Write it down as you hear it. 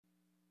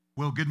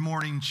Well, good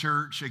morning,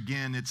 church.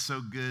 Again, it's so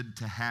good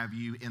to have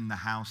you in the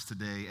house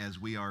today as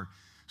we are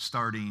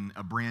starting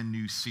a brand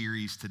new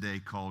series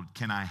today called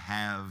Can I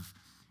Have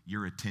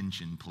Your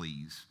Attention,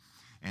 Please?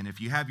 And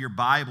if you have your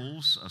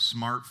Bibles, a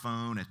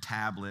smartphone, a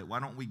tablet, why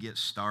don't we get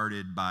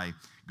started by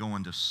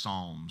going to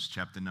Psalms,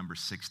 chapter number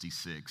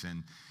 66.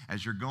 And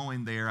as you're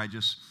going there, I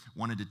just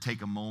wanted to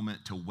take a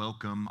moment to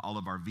welcome all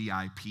of our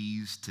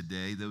VIPs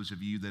today, those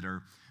of you that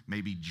are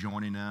maybe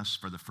joining us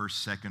for the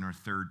first, second, or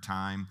third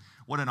time.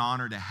 What an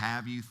honor to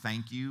have you.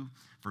 Thank you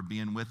for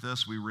being with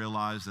us. We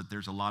realize that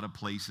there's a lot of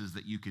places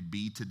that you could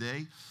be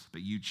today,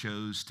 but you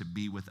chose to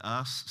be with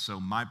us. So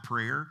my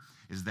prayer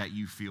is that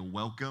you feel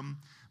welcome.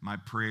 My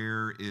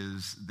prayer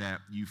is that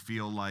you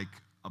feel like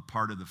a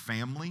part of the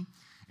family.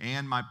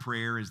 And my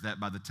prayer is that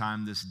by the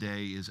time this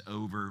day is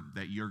over,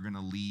 that you're going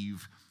to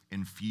leave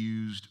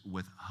infused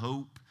with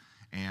hope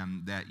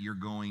and that you're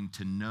going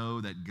to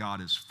know that God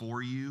is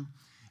for you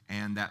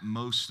and that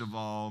most of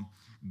all,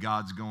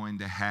 God's going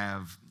to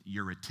have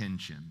your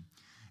attention.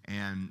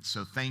 And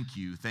so thank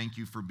you. Thank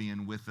you for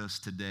being with us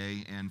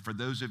today. And for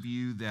those of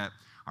you that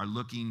are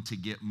looking to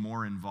get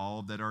more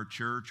involved at our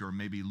church or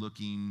maybe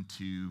looking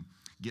to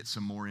get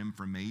some more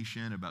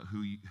information about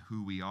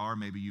who we are,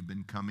 maybe you've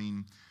been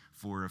coming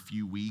for a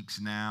few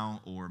weeks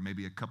now or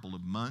maybe a couple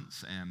of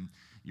months and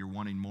you're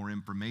wanting more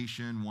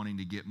information, wanting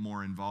to get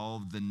more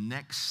involved, the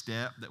next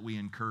step that we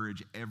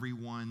encourage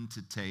everyone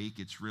to take,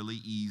 it's really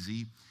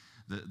easy.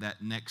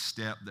 That next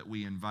step that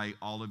we invite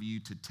all of you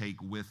to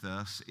take with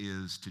us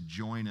is to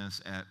join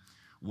us at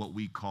what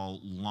we call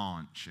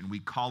launch. And we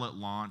call it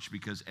launch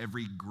because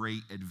every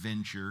great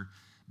adventure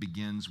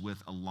begins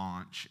with a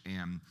launch.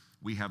 And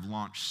we have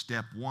launch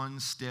step 1,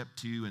 step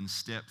 2, and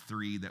step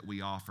 3 that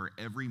we offer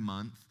every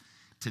month.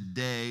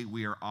 Today,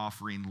 we are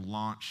offering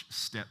launch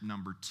step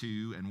number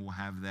 2, and we'll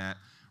have that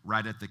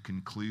right at the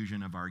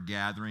conclusion of our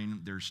gathering.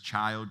 There's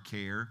child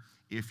care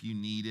if you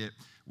need it.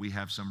 We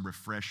have some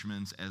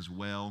refreshments as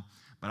well.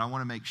 But I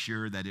want to make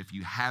sure that if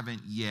you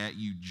haven't yet,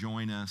 you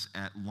join us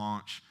at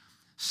launch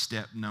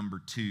step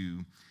number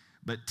 2.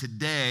 But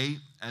today,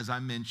 as I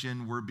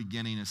mentioned, we're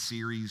beginning a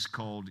series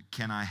called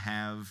Can I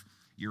Have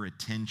Your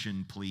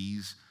Attention,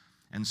 Please?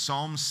 And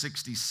Psalm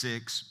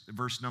 66,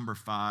 verse number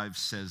 5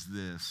 says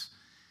this: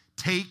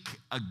 take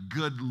a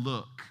good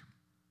look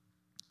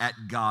at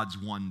God's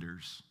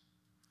wonders.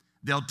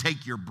 They'll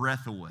take your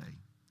breath away.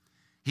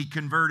 He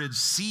converted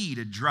sea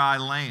to dry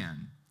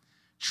land.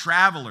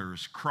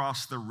 Travelers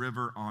crossed the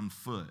river on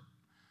foot.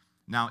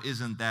 Now,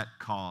 isn't that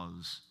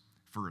cause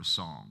for a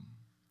song?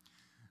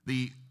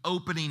 The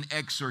opening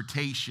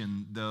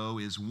exhortation, though,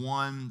 is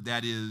one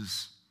that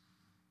is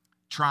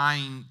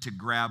trying to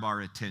grab our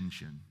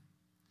attention.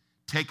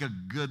 Take a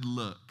good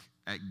look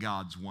at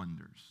God's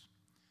wonders.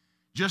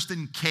 Just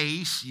in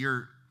case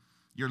you're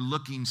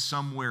looking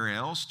somewhere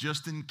else,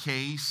 just in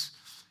case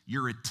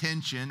your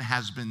attention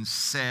has been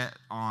set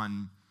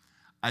on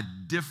a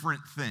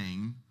different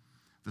thing,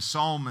 the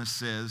psalmist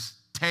says,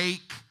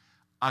 take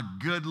a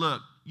good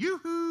look.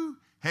 Yoo-hoo!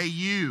 Hey,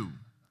 you.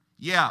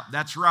 Yeah,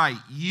 that's right,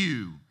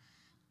 you.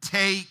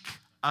 Take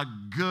a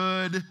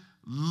good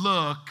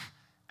look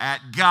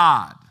at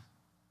God.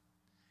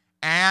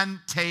 And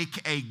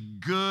take a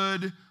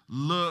good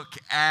look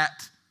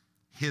at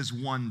His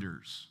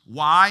wonders.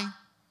 Why?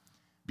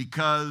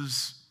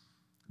 Because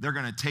they're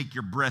going to take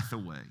your breath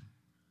away.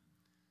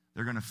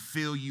 They're going to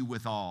fill you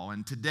with awe.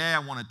 And today I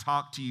want to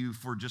talk to you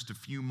for just a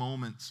few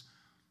moments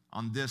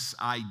on this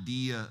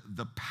idea,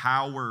 the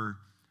power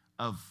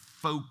of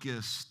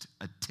focused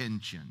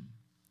attention.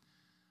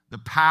 The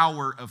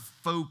power of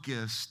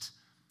focused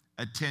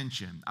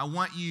attention. I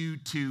want you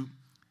to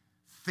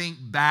think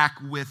back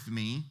with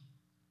me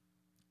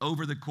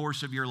over the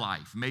course of your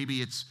life.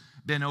 Maybe it's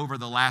been over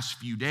the last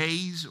few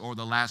days or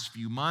the last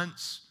few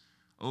months,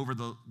 over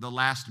the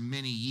last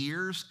many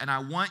years. And I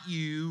want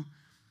you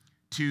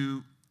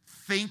to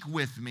think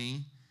with me,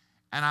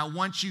 and I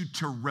want you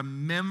to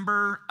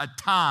remember a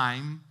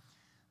time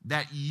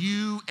that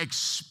you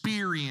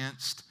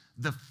experienced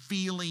the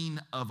feeling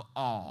of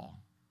awe.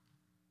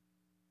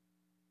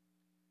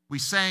 We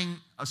sang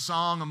a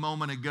song a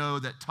moment ago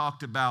that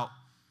talked about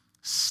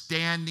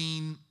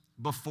standing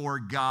before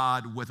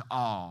God with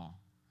awe.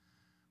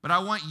 But I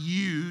want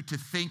you to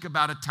think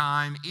about a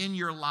time in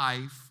your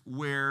life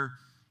where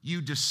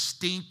you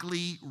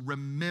distinctly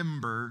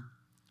remember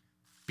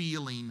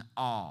feeling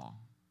awe.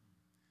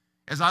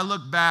 As I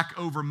look back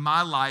over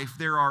my life,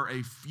 there are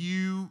a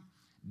few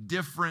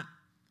different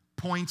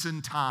points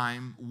in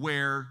time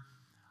where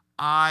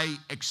I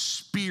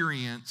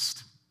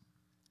experienced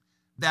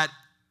that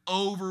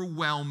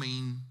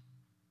overwhelming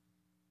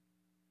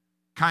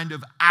kind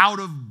of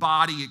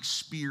out-of-body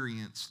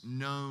experience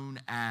known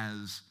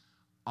as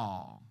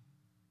awe.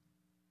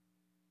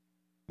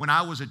 When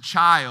I was a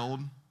child,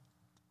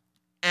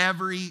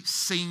 every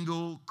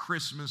single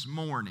Christmas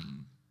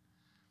morning,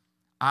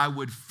 I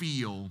would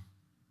feel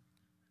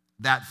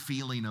that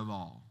feeling of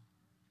awe.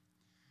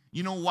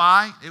 You know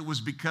why? It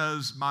was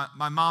because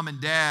my mom and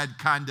dad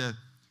kind of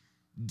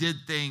did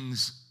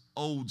things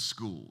old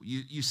school.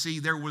 You see,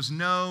 there was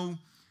no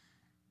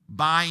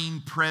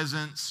buying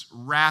presents,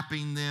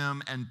 wrapping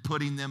them, and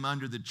putting them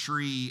under the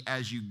tree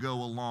as you go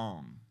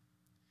along.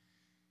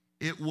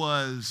 It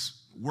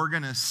was, we're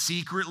going to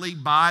secretly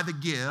buy the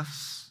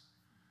gifts,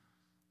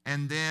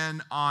 and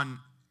then on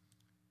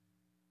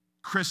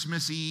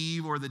Christmas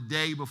Eve or the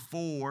day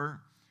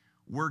before,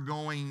 we're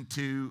going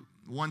to,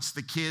 once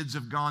the kids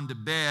have gone to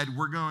bed,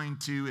 we're going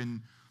to,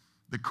 in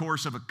the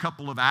course of a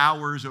couple of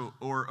hours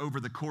or over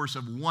the course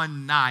of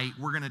one night,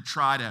 we're going to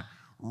try to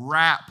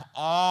wrap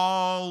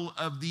all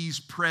of these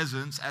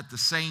presents at the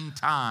same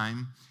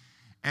time.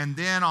 And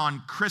then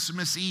on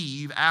Christmas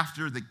Eve,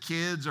 after the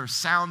kids are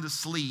sound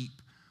asleep,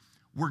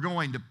 we're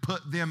going to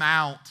put them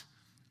out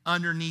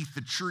underneath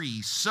the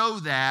tree so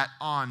that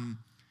on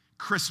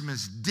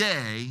Christmas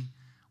Day,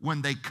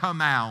 when they come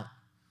out,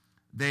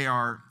 they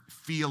are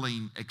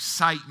feeling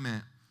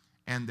excitement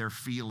and they're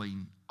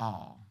feeling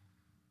awe.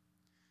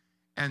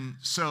 And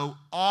so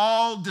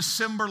all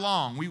December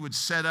long, we would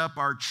set up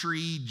our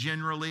tree,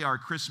 generally our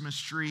Christmas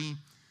tree,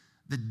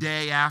 the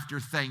day after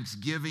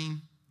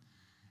Thanksgiving.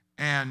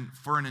 And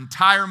for an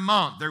entire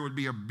month, there would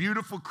be a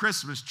beautiful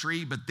Christmas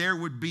tree, but there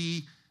would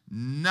be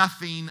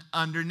nothing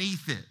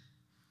underneath it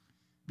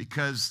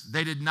because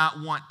they did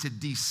not want to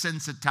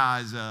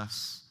desensitize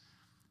us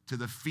to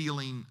the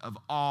feeling of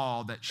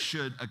awe that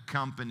should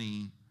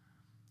accompany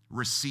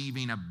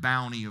receiving a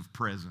bounty of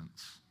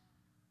presents.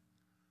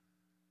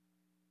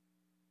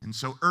 And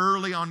so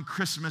early on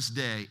Christmas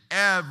Day,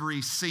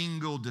 every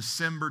single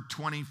December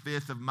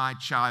 25th of my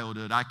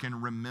childhood, I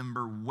can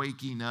remember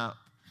waking up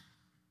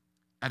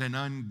at an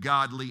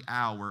ungodly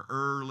hour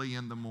early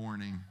in the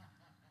morning,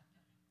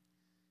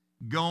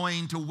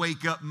 going to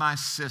wake up my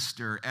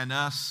sister and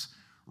us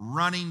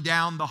running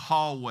down the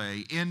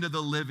hallway into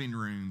the living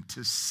room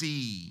to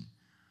see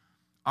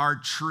our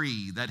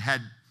tree that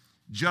had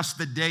just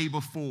the day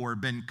before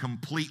been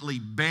completely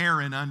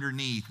barren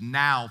underneath,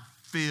 now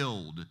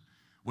filled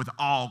with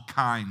all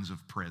kinds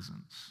of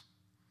presents.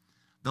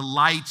 The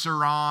lights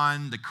are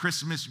on, the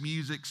Christmas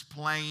music's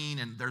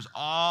playing, and there's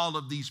all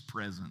of these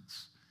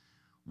presents.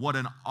 What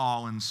an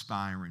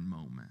awe-inspiring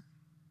moment.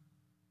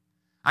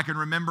 I can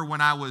remember when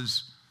I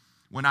was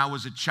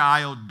a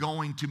child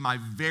going to my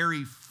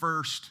very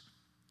first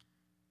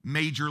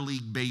Major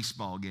League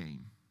Baseball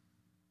game.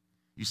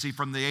 You see,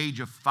 from the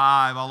age of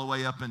 5 all the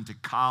way up into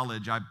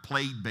college, I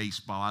played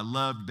baseball. I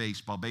loved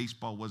baseball.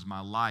 Baseball was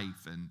my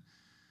life. And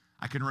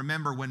I can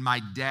remember when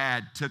my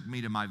dad took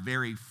me to my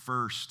very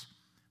first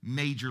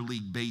Major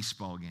League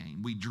Baseball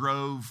game. We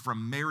drove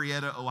from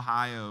Marietta,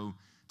 Ohio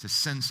to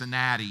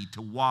Cincinnati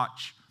to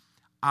watch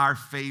our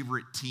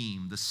favorite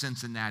team, the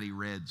Cincinnati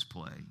Reds,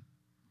 play.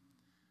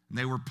 And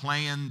they were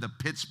playing the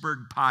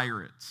Pittsburgh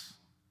Pirates.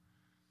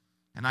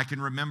 And I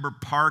can remember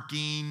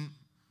parking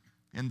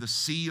in the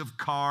sea of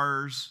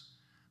cars,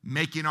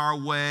 making our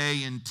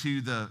way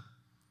into the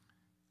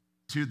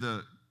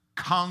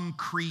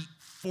concrete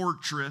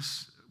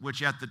fortress,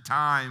 which at the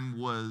time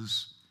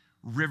was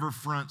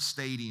Riverfront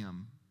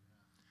Stadium.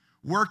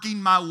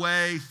 Working my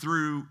way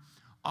through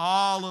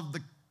all of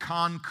the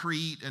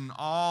concrete and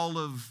all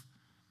of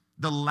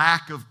the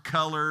lack of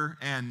color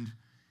and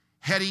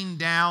heading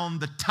down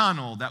the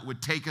tunnel that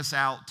would take us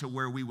out to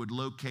where we would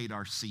locate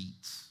our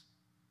seats.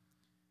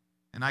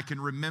 And I can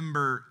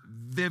remember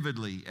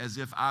vividly, as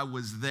if I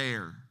was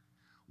there,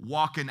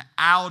 walking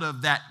out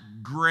of that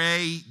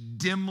gray,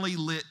 dimly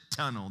lit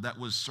tunnel that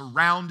was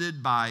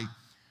surrounded by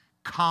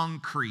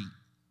concrete,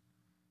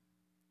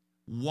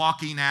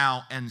 walking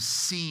out and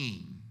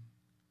seeing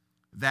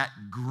that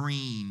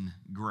green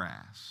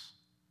grass.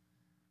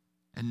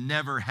 And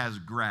never has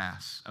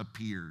grass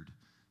appeared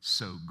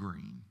so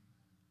green.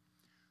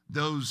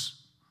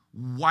 Those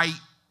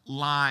white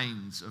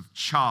lines of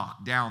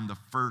chalk down the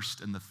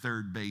first and the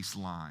third base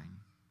line.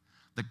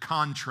 The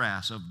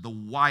contrast of the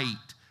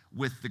white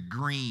with the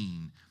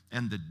green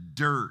and the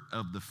dirt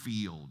of the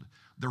field.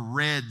 The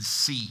red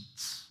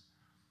seats.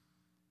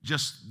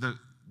 Just the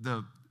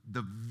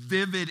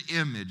vivid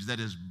image that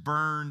is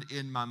burned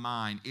in my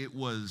mind. It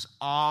was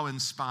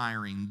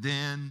awe-inspiring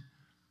then.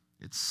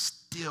 It's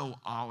still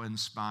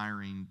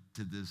awe-inspiring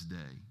to this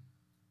day.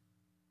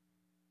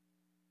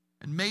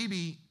 And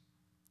maybe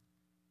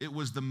it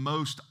was the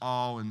most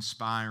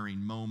awe-inspiring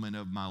moment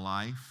of my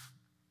life.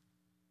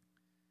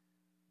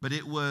 But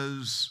it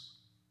was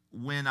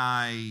when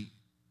I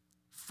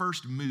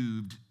first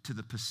moved to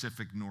the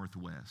Pacific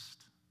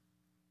Northwest.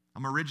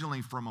 I'm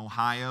originally from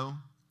Ohio,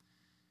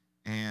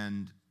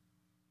 and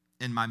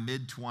in my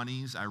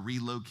mid-20s, I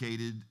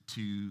relocated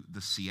to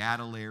the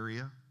Seattle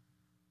area.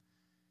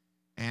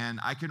 And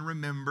I can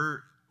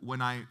remember when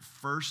I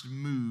first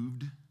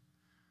moved,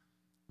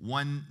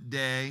 one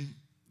day,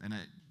 and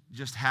it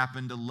just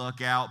happened to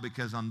luck out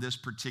because on this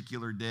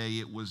particular day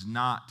it was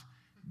not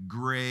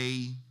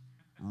gray,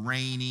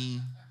 rainy,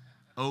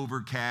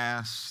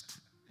 overcast,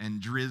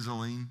 and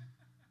drizzling.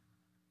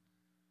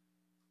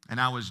 And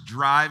I was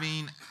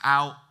driving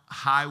out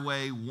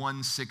Highway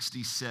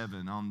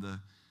 167 on the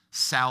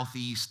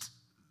southeast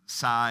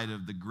side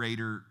of the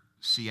greater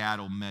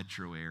Seattle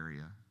metro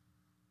area.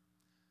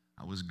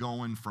 I was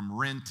going from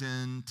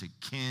Renton to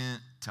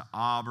Kent to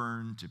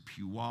Auburn to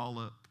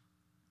Puyallup.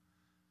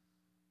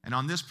 And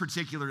on this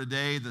particular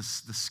day, the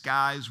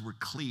skies were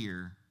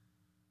clear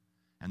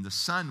and the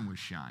sun was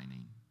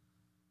shining.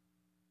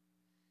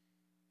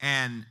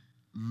 And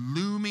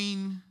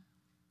looming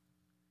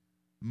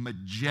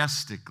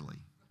majestically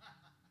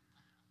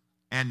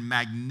and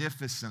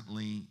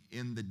magnificently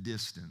in the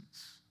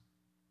distance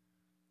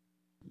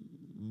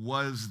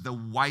was the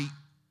white-capped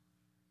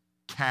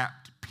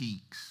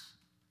peaks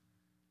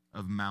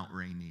of Mount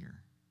Rainier.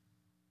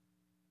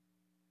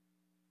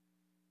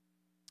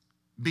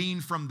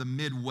 Being from the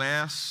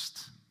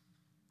Midwest,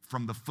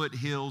 from the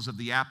foothills of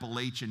the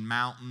Appalachian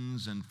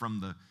Mountains and from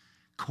the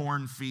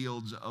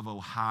cornfields of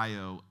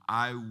Ohio,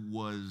 I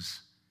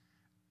was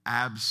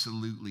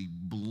absolutely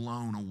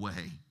blown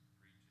away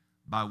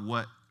by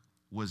what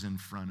was in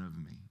front of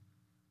me.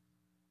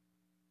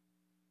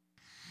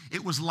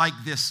 It was like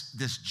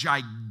this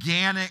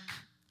gigantic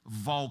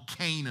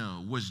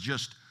volcano was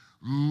just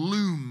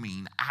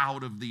looming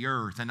out of the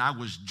earth, and I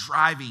was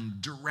driving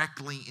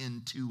directly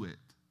into it.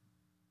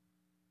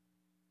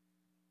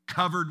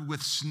 Covered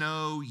with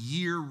snow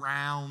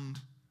year-round,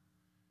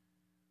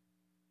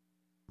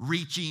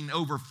 reaching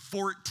over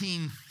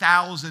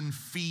 14,000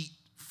 feet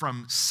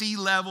from sea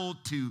level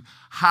to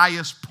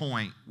highest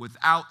point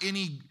without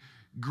any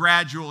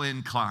gradual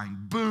incline.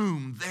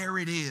 Boom, there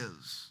it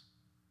is.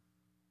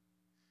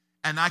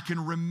 And I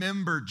can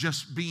remember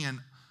just being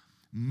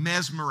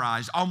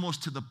mesmerized,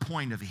 almost to the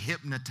point of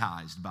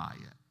hypnotized by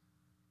it.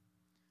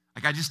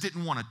 Like I just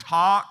didn't want to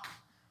talk.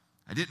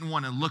 I didn't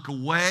want to look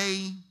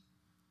away.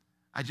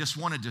 I just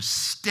wanted to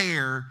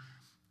stare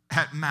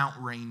at Mount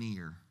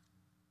Rainier.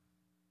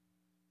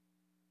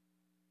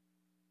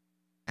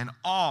 And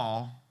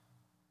awe,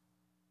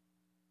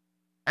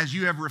 as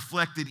you have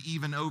reflected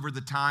even over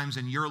the times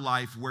in your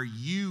life where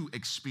you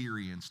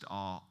experienced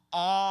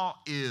awe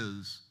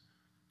is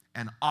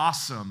an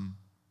awesome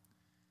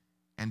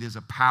and is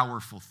a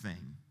powerful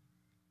thing.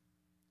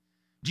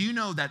 Do you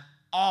know that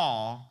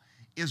awe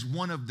is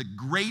one of the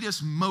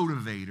greatest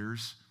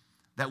motivators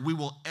that we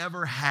will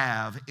ever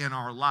have in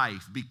our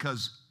life?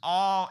 Because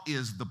awe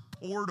is the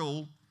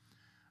portal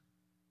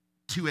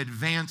to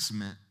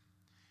advancement,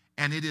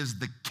 and it is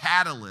the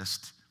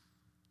catalyst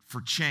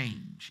for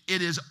change.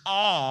 It is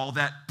awe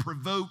that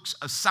provokes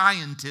a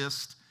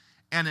scientist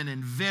and an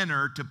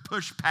inventor to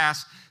push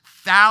past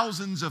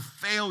thousands of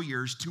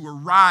failures to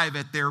arrive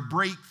at their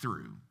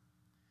breakthrough.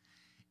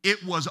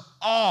 It was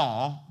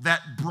awe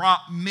that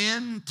brought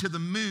men to the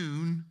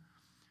moon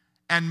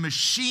and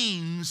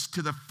machines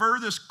to the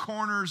furthest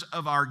corners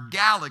of our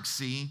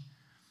galaxy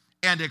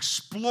and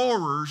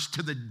explorers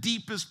to the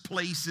deepest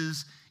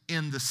places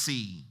in the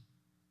sea.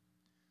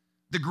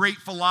 The great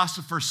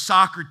philosopher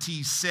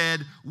Socrates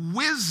said,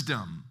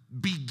 "Wisdom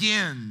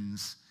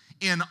begins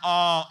in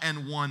awe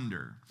and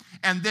wonder."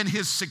 And then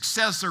his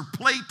successor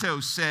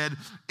Plato said,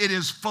 "It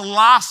is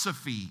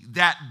philosophy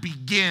that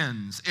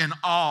begins in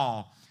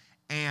awe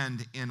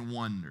and in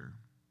wonder."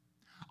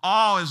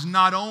 Awe is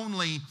not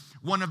only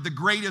one of the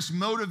greatest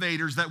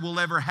motivators that we'll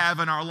ever have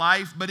in our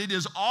life, but it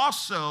is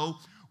also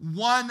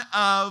one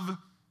of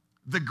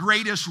the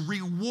greatest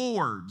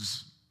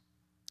rewards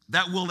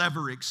that we'll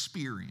ever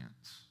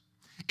experience.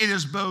 It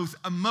is both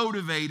a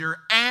motivator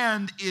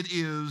and it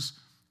is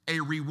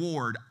a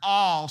reward.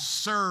 Awe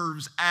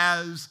serves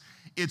as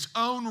its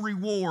own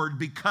reward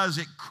because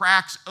it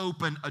cracks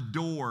open a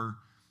door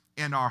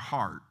in our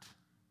heart.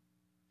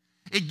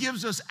 It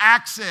gives us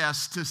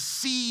access to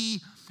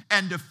see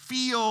and to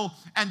feel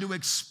and to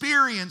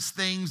experience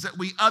things that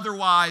we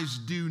otherwise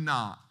do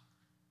not.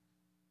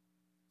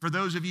 For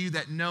those of you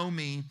that know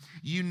me,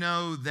 you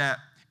know that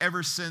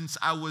ever since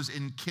I was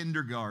in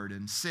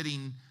kindergarten,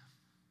 sitting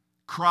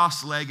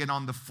cross-legged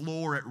on the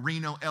floor at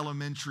Reno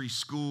Elementary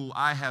School,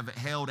 I have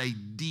held a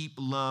deep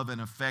love and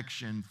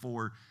affection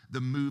for the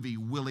movie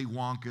Willy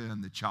Wonka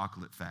and the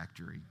Chocolate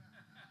Factory.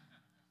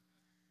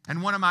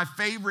 And one of my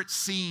favorite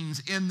scenes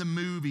in the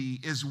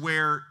movie is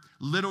where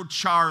little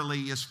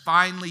Charlie is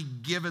finally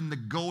given the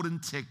golden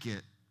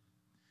ticket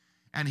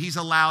and he's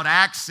allowed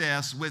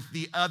access with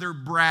the other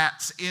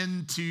brats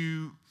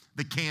into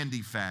the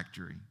candy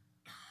factory.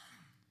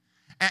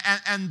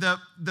 And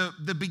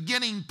the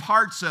beginning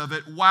parts of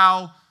it,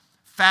 while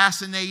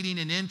fascinating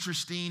and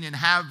interesting and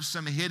have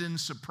some hidden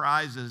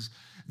surprises,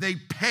 they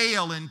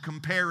pale in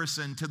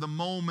comparison to the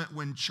moment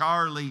when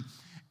Charlie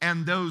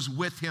and those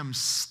with him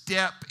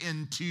step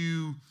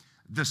into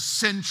the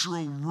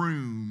central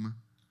room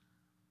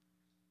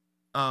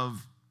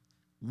of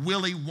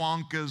Willy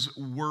Wonka's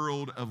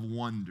world of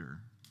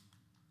wonder.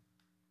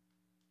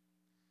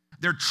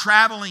 They're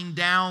traveling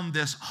down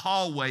this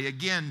hallway,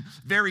 again,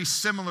 very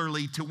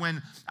similarly to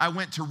when I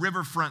went to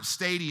Riverfront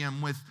Stadium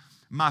with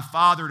my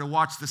father to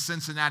watch the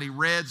Cincinnati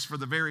Reds for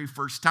the very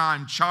first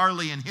time.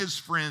 Charlie and his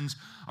friends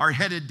are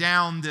headed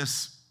down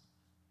this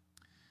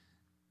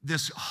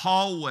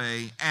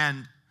hallway,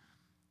 and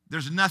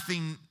there's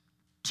nothing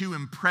too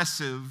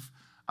impressive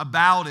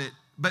about it.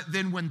 But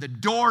then when the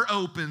door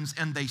opens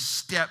and they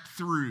step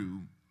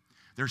through,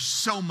 There's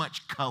so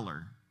much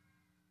color.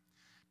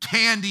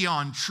 Candy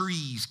on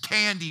trees,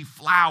 candy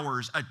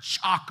flowers, a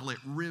chocolate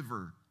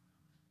river.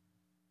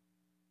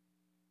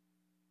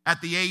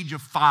 At the age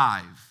of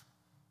 5,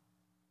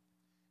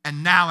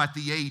 and now at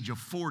the age of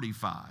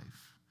 45,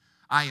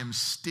 I am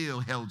still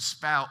held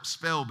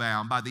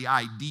spellbound by the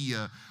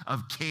idea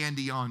of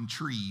candy on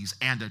trees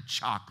and a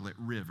chocolate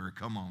river.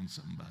 Come on,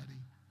 somebody.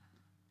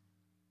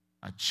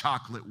 A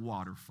chocolate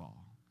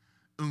waterfall.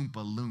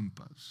 Oompa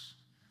Loompas.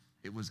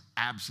 It was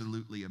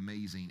absolutely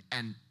amazing.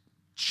 And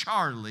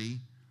Charlie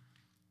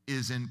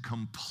is in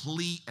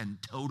complete and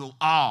total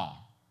awe.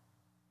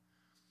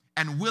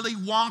 And Willy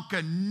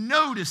Wonka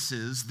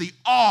notices the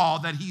awe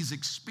that he's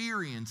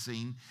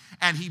experiencing,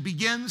 and he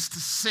begins to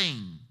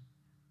sing.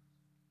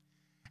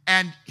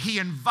 And he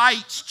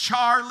invites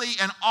Charlie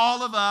and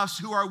all of us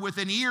who are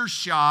within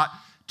earshot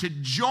to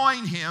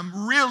join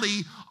him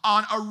really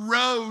on a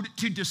road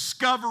to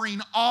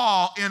discovering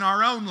awe in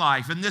our own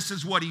life. And this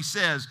is what he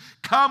says: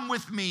 "Come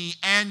with me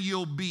and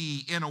you'll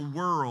be in a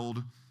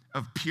world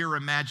of pure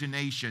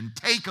imagination.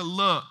 Take a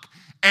look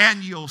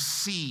and you'll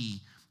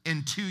see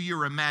into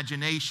your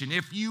imagination.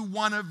 If you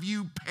want to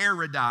view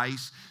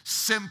paradise,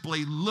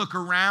 simply look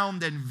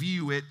around and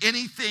view it.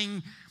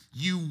 Anything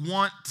you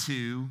want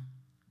to,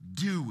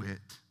 do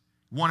it.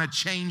 Want to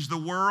change the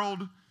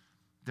world?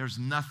 There's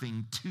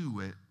nothing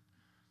to it.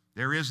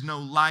 There is no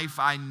life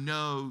I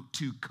know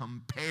to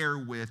compare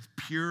with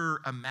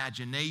pure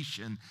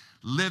imagination.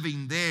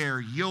 Living there,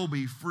 you'll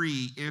be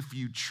free if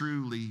you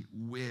truly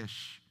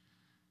wish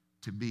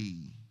to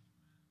be."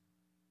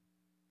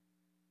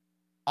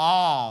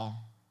 Awe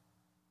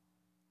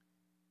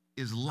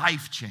is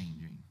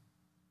life-changing.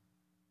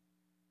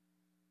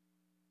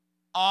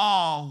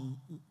 Awe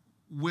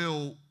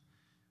will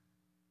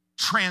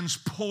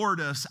transport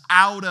us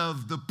out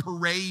of the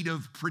parade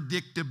of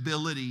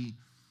predictability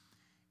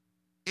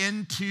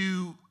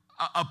into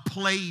a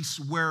place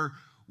where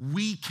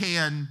we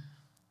can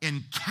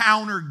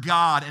encounter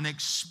God and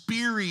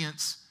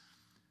experience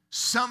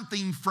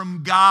something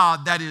from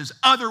God that is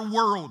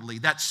otherworldly,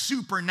 that's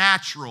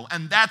supernatural.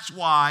 And that's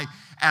why,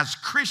 as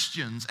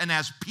Christians and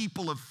as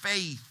people of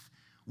faith,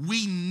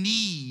 we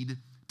need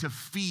to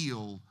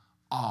feel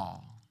awe.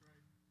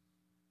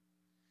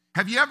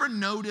 Have you ever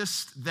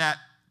noticed that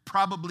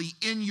probably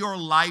in your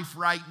life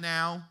right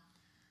now,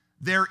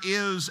 there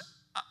is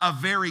a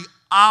very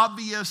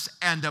obvious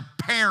and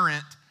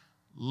apparent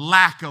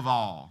lack of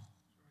awe?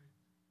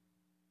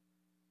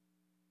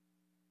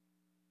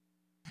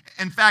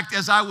 In fact,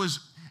 as I was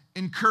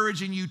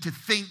encouraging you to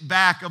think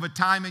back of a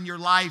time in your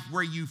life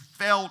where you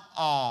felt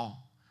awe,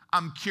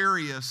 I'm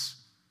curious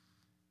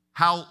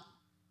how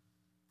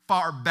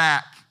far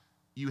back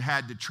you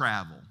had to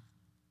travel.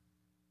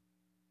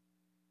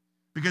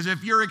 Because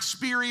if your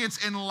experience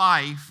in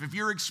life, if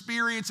your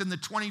experience in the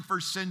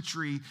 21st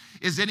century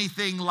is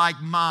anything like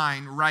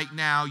mine right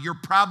now, you're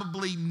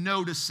probably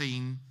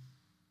noticing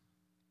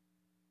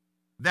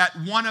that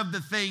one of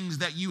the things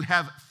that you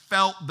have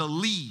felt the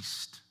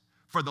least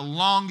for the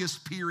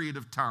longest period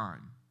of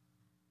time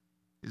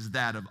is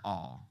that of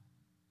awe.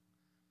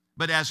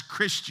 But as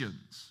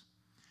Christians,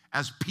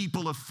 as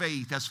people of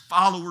faith, as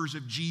followers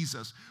of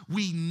Jesus,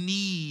 we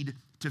need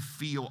to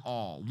feel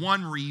awe.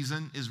 One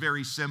reason is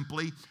very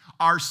simply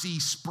R.C.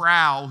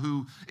 Sproul,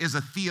 who is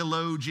a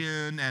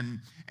theologian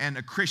and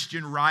a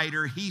Christian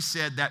writer, he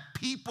said that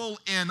people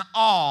in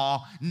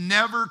awe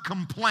never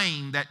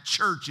complain that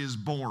church is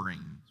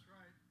boring.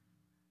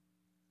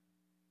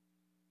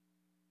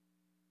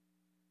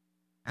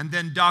 And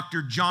then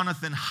Dr.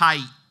 Jonathan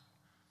Haidt,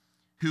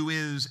 who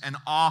is an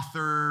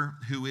author,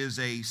 who is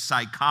a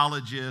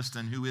psychologist,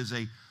 and who is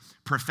a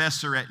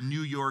professor at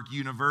New York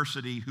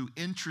University, who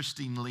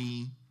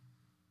interestingly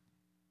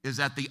is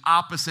at the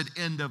opposite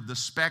end of the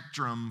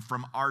spectrum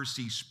from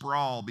R.C.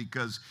 Sproul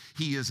because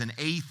he is an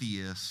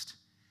atheist.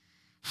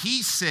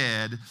 He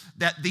said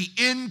that the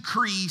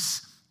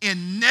increase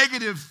in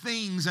negative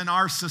things in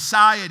our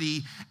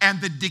society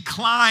and the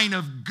decline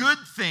of good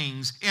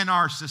things in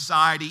our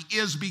society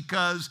is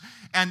because,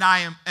 and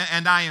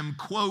I am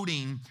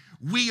quoting,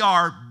 "We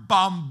are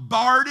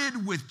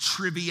bombarded with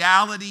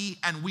triviality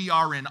and we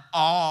are in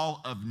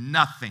awe of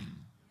nothing."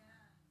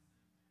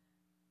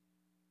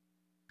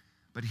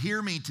 But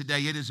hear me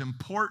today, it is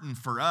important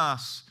for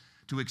us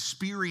to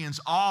experience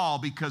awe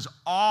because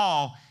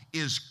awe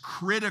is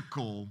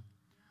critical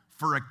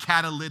for a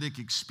catalytic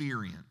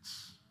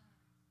experience.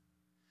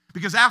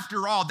 Because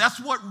after all, that's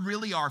what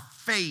really our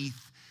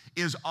faith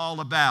is all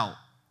about.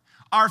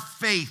 Our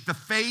faith, the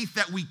faith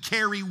that we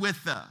carry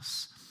with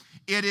us,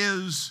 it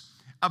is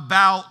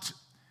about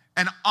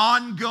an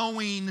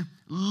ongoing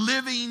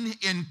living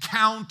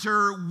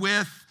encounter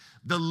with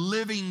the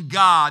living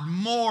God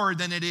more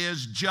than it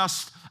is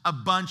just a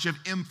bunch of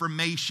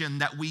information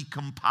that we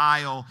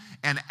compile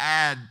and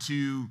add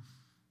to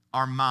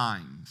our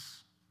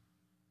minds.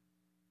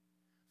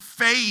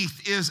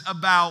 Faith is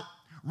about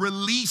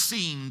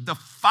releasing the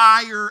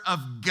fire of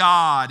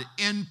God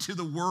into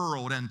the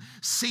world and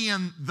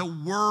seeing the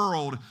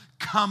world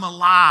come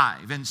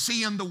alive and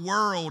seeing the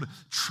world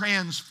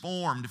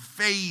transformed.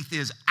 Faith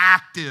is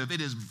active,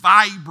 it is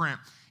vibrant,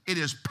 it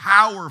is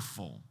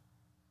powerful.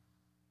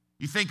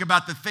 You think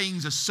about the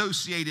things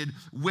associated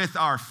with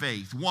our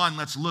faith. One,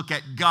 let's look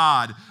at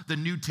God. The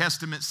New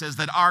Testament says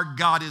that our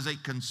God is a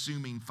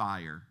consuming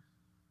fire.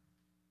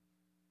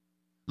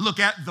 Look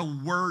at the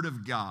Word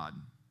of God.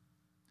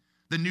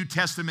 The New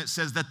Testament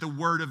says that the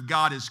Word of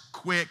God is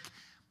quick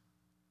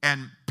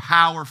and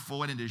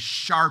powerful, and it is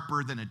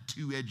sharper than a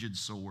two-edged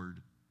sword.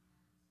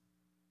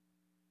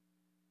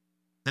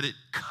 That it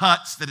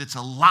cuts, that it's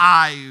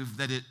alive,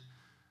 that it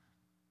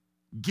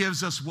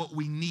gives us what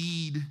we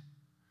need.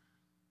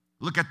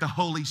 Look at the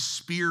Holy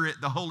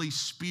Spirit. The Holy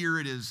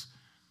Spirit is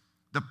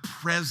the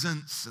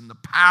presence and the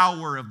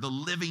power of the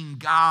living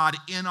God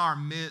in our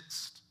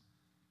midst.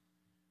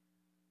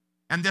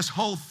 And this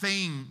whole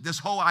thing, this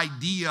whole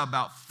idea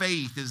about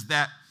faith is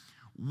that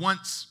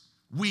once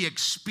we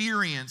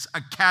experience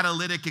a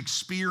catalytic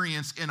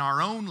experience in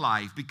our own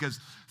life, because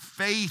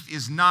faith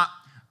is not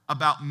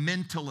about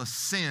mental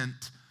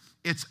assent,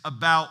 it's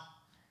about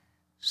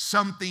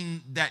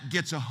something that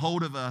gets a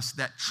hold of us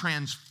that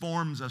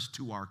transforms us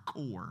to our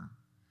core.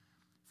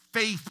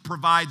 Faith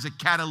provides a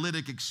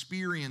catalytic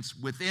experience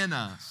within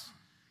us,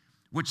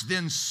 which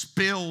then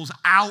spills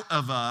out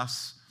of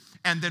us,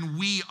 and then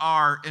we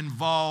are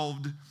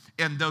involved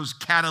in those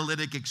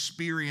catalytic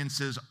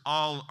experiences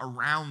all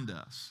around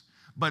us.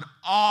 But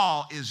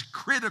all is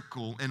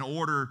critical in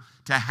order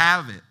to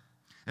have it.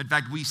 In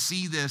fact, we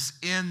see this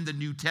in the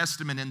New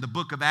Testament, in the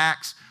book of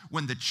Acts,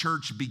 when the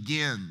church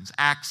begins.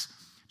 Acts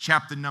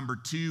chapter number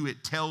 2,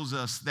 it tells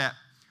us that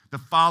the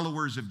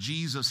followers of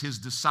Jesus, his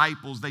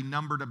disciples, they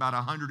numbered about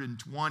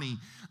 120.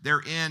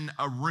 They're in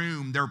a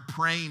room, they're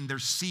praying, they're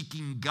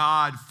seeking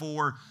God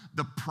for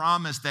the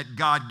promise that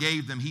God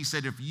gave them. He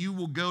said, if you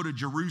will go to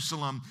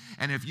Jerusalem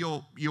and if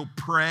you'll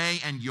pray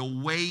and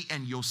you'll wait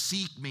and you'll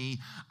seek me,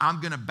 I'm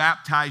going to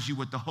baptize you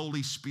with the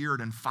Holy Spirit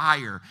and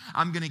fire.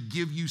 I'm going to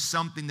give you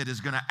something that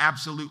is going to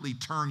absolutely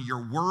turn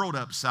your world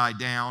upside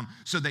down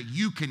so that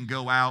you can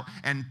go out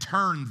and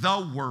turn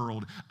the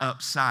world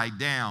upside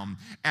down.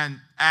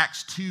 And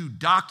Acts 2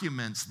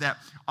 documents that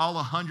all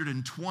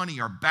 120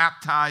 are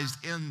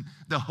baptized in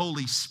the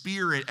Holy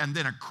Spirit, and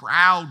then a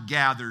crowd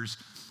gathers,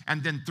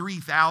 and then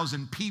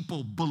 3,000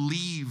 people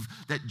believe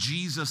that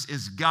Jesus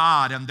is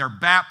God, and they're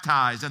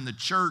baptized, and the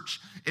church,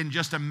 in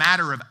just a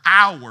matter of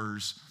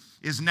hours,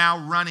 is now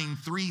running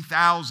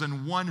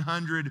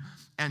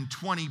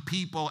 3,120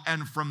 people,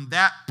 and from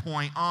that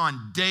point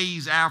on,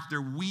 days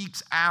after,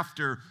 weeks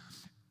after,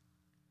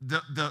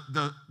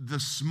 the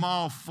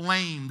small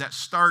flame that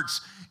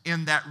starts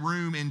in that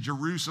room in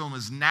Jerusalem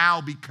is now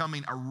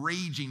becoming a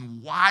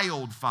raging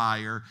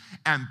wildfire,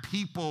 and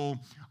people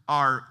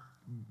are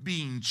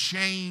being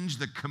changed.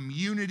 The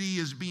community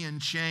is being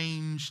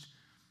changed.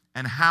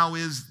 And how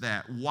is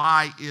that?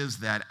 Why is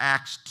that?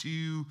 Acts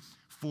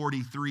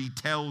 2:43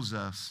 tells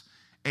us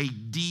a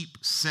deep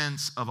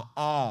sense of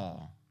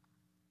awe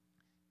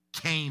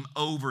came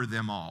over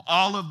them all.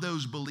 All of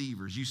those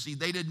believers. You see,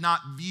 they did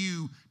not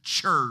view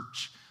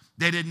church.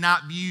 They did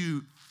not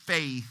view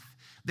faith.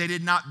 They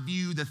did not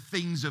view the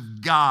things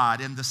of God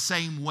in the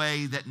same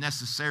way that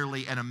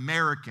necessarily an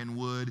American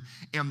would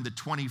in the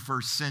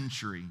 21st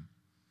century,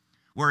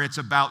 where it's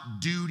about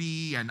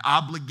duty and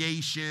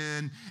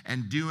obligation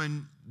and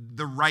doing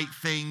the right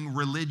thing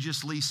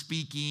religiously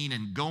speaking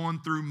and going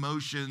through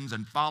motions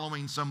and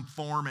following some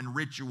form and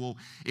ritual.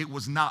 It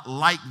was not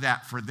like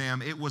that for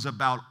them. It was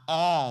about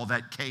all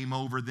that came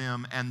over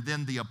them. And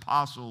then the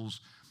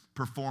apostles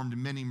performed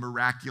many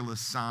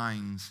miraculous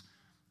signs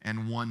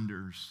and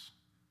wonders.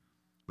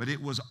 But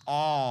it was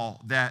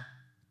all that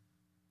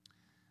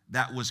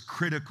was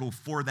critical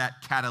for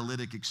that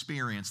catalytic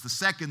experience. The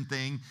second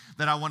thing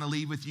that I want to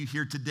leave with you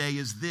here today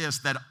is this,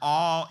 that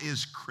all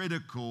is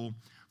critical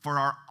for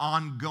our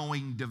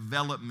ongoing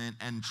development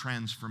and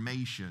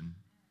transformation.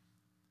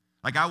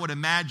 Like, I would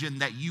imagine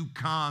that you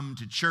come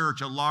to church,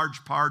 a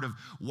large part of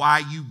why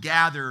you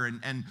gather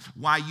and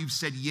why you've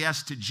said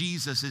yes to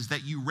Jesus is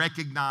that you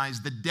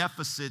recognize the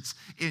deficits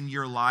in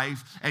your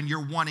life and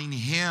you're wanting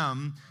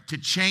Him to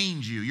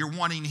change you. You're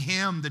wanting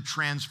Him to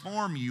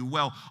transform you.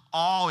 Well,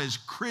 all is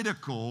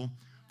critical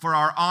for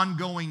our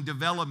ongoing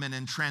development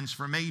and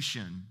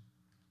transformation.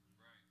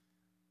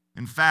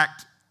 In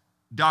fact,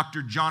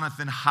 Dr.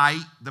 Jonathan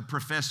Haidt, the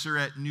professor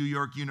at New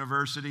York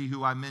University,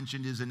 who I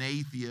mentioned is an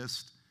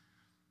atheist,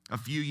 a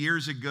few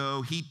years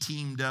ago, he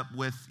teamed up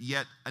with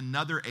yet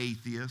another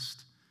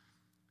atheist,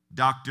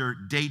 Dr.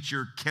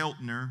 Dacher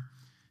Keltner,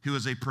 who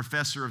is a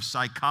professor of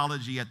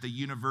psychology at the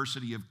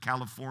University of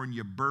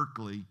California,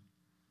 Berkeley.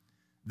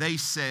 They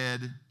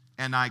said,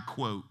 and I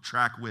quote,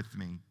 track with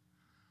me,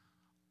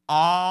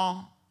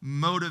 "Awe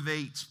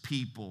motivates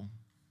people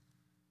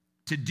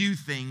to do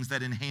things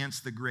that enhance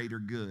the greater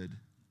good.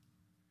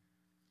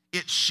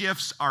 It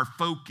shifts our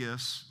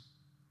focus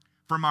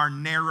from our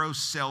narrow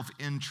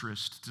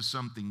self-interest to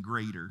something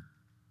greater.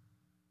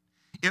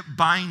 It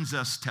binds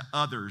us to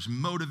others,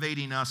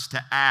 motivating us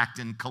to act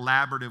in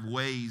collaborative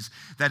ways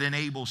that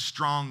enable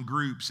strong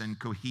groups and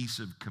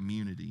cohesive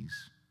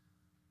communities.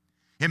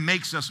 It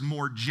makes us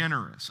more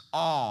generous.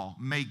 Awe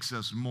makes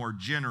us more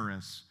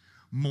generous,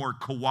 more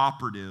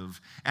cooperative,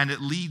 and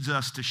it leads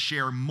us to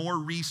share more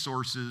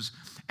resources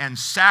and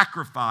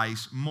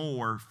sacrifice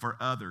more for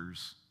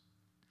others.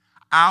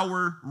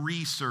 Our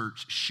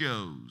research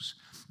shows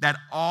that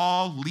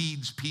awe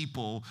leads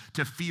people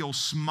to feel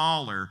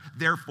smaller,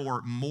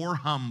 therefore more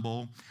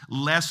humble,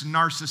 less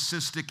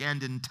narcissistic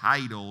and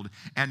entitled,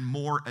 and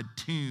more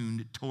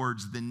attuned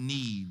towards the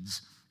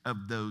needs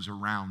of those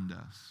around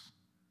us.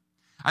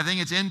 I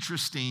think it's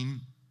interesting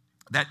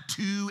that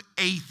two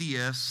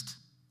atheist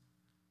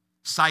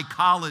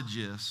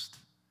psychologists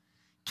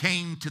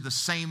came to the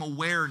same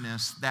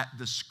awareness that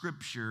the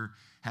Scripture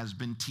has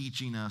been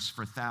teaching us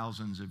for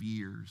thousands of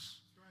years.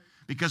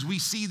 Because we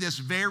see this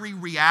very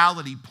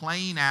reality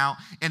playing out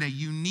in a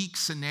unique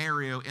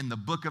scenario in the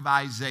book of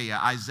Isaiah,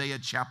 Isaiah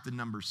chapter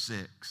number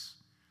 6.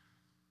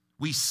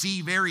 We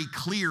see very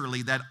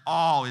clearly that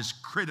awe is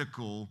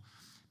critical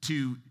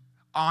to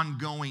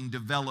ongoing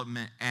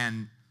development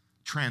and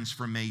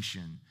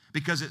transformation.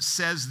 Because it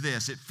says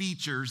this, it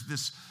features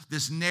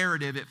this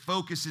narrative, it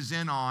focuses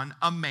in on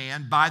a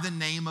man by the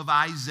name of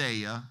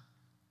Isaiah,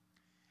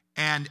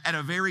 and at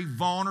a very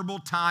vulnerable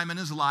time in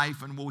his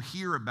life, and we'll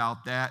hear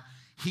about that,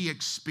 he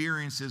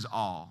experiences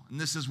awe. And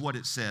this is what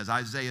it says,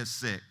 Isaiah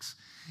 6.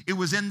 It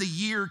was in the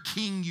year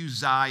King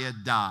Uzziah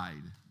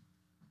died.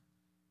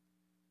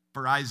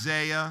 For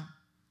Isaiah,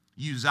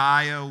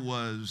 Uzziah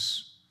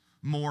was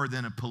more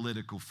than a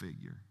political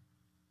figure.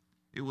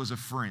 It was a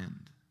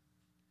friend.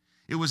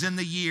 It was in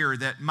the year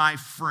that my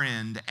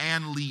friend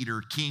and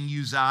leader, King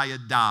Uzziah,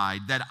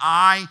 died, that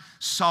I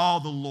saw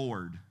the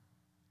Lord.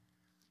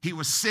 He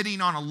was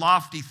sitting on a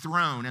lofty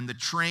throne, and the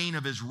train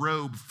of his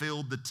robe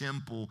filled the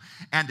temple,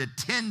 and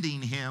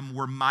attending him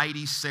were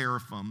mighty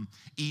seraphim,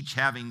 each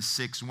having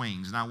 6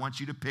 wings. And I want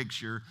you to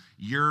picture,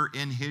 you're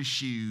in his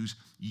shoes,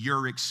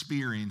 you're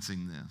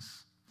experiencing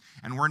this.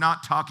 And we're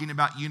not talking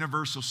about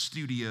Universal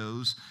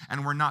Studios,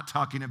 and we're not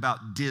talking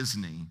about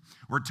Disney.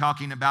 We're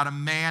talking about a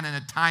man in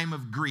a time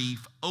of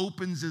grief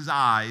opens his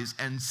eyes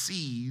and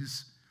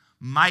sees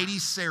mighty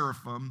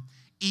seraphim,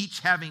 each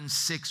having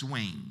 6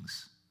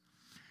 wings.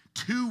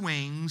 2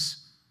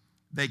 wings,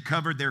 they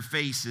covered their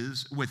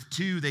faces. With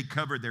 2, they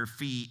covered their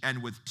feet.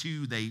 And with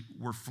 2, they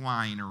were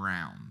flying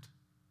around.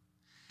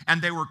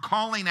 And they were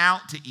calling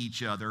out to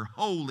each other,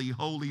 "Holy,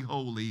 holy,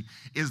 holy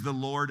is the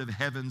Lord of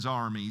heaven's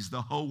armies.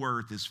 The whole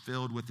earth is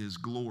filled with his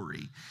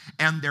glory."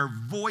 And their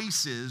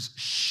voices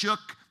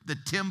shook the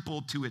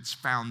temple to its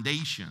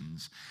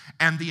foundations.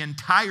 And the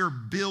entire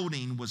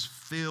building was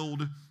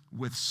filled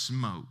with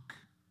smoke.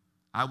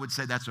 I would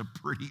say that's a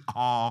pretty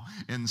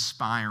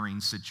awe-inspiring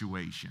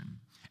situation.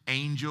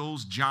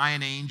 Angels,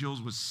 giant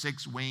angels with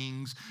 6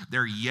 wings.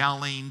 They're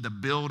yelling, the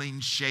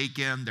building's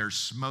shaking, there's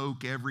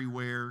smoke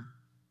everywhere.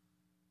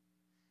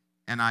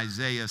 And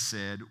Isaiah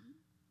said,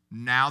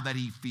 now that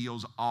he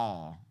feels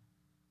awe,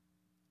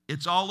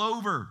 it's all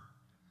over.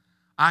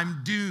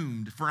 I'm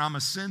doomed, for I'm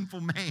a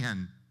sinful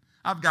man.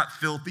 I've got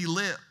filthy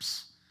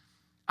lips.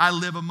 I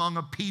live among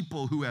a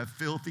people who have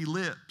filthy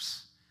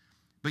lips.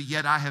 But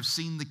yet I have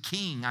seen the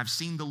King. I've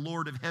seen the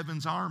Lord of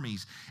heaven's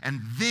armies.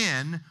 And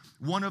then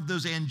one of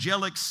those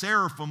angelic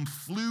seraphim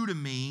flew to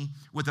me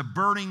with a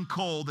burning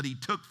coal that he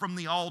took from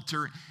the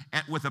altar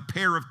with a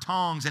pair of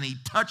tongs, and he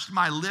touched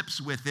my lips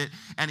with it.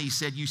 And he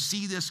said, "You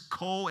see this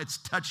coal? It's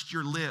touched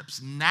your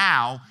lips.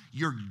 Now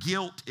your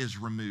guilt is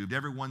removed."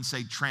 Everyone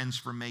say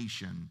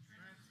transformation.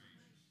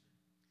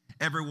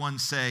 Everyone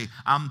say,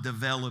 I'm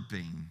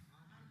developing.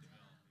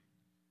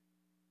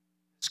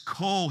 This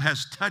coal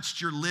has touched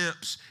your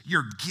lips,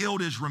 your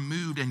guilt is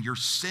removed, and your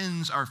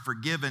sins are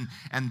forgiven.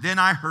 And then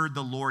I heard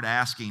the Lord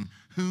asking,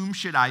 whom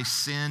should I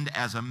send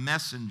as a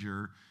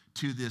messenger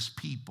to this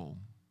people?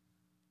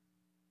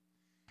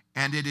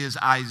 And it is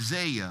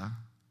Isaiah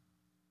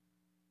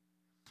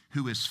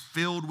who is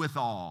filled with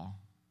awe,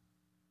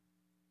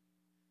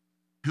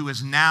 who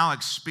is now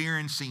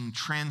experiencing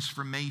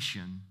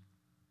transformation,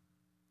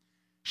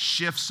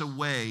 shifts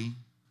away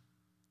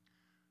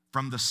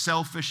from the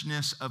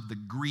selfishness of the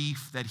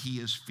grief that he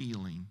is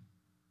feeling.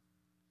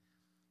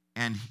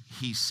 And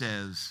he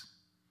says,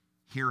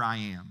 here I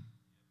am,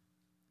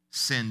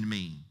 send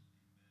me.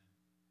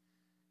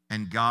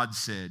 And God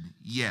said,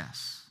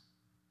 yes,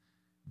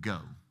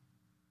 go.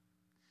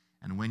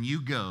 And when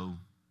you go,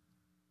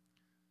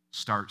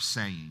 start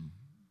saying,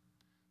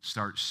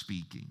 start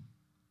speaking.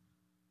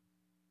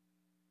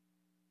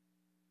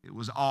 It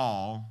was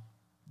all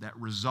that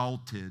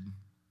resulted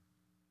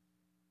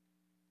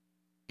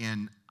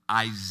in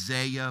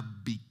Isaiah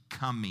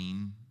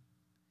becoming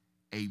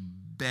a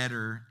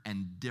better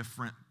and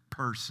different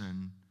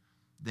person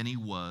than he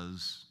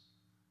was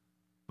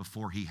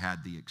before he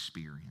had the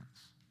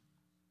experience.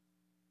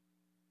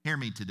 Hear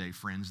me today,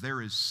 friends.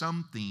 There is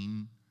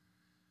something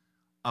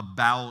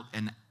about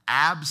an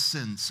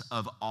absence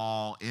of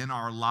awe in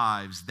our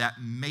lives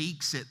that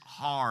makes it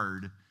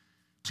hard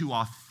to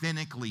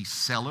authentically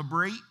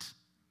celebrate,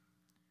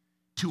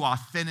 to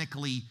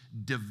authentically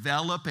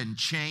develop and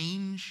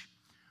change,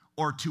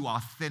 or to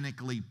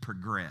authentically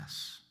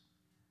progress.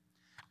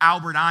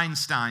 Albert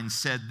Einstein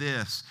said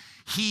this: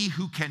 "He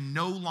who can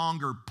no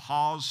longer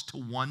pause to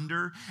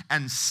wonder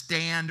and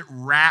stand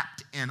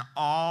wrapped in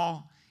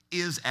awe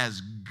is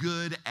as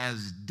good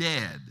as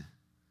dead.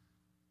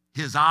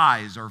 His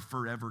eyes are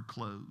forever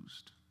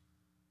closed."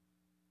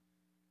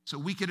 So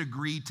we could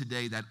agree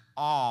today that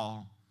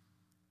awe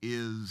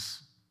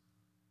is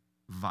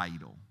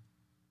vital.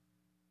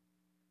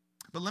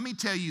 But let me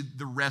tell you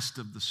the rest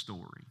of the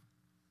story.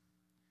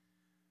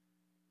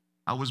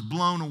 I was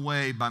blown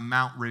away by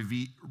Mount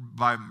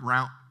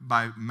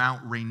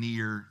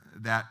Rainier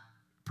that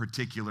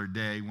particular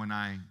day when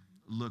I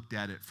looked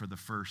at it for the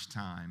first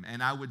time.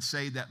 And I would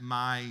say that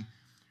my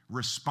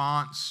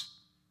response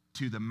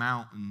to the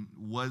mountain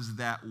was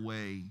that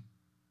way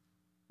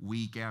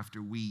week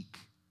after week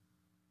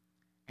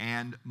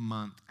and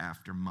month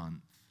after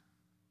month.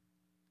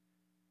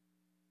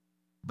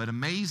 But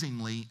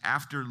amazingly,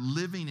 after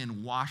living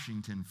in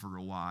Washington for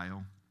a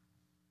while,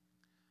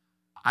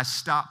 I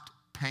stopped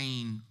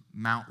paying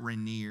Mount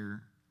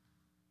Rainier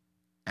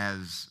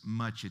as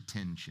much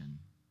attention.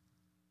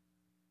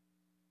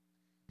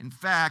 In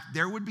fact,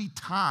 there would be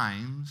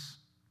times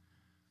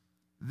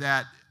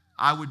that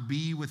I would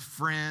be with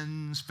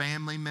friends,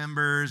 family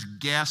members,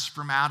 guests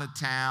from out of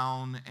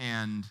town,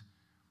 and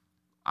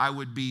I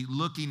would be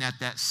looking at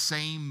that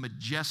same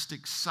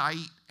majestic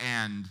sight,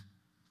 and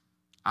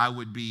I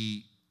would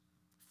be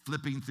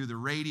flipping through the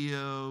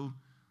radio,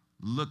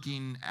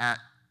 looking at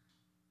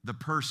the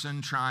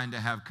person trying to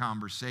have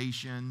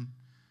conversation.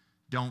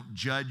 Don't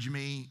judge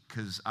me,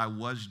 because I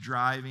was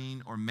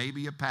driving, or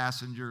maybe a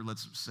passenger.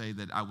 Let's say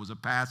that I was a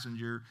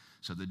passenger,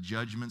 so the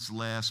judgment's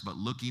less, but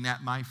looking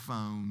at my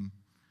phone.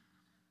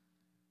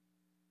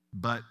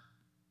 But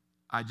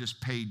I just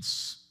paid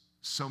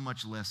so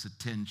much less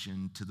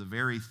attention to the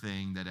very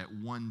thing that at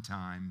one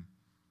time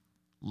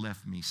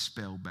left me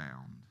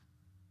spellbound.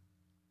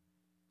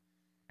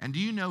 And do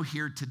you know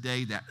here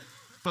today that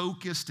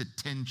focused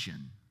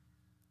attention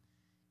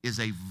is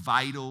a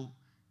vital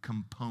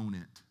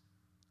component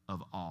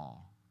of awe?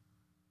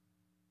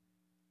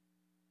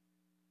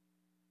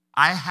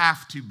 I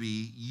have to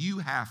be, you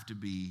have to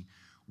be,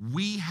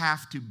 we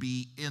have to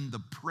be in the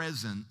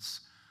presence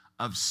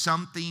of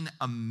something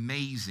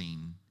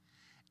amazing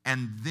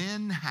and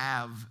then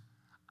have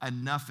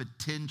enough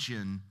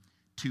attention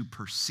to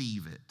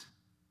perceive it.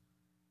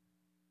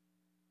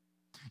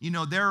 You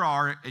know, there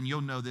are, and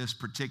you'll know this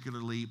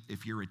particularly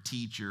if you're a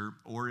teacher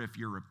or if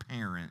you're a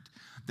parent,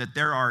 that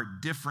there are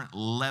different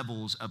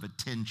levels of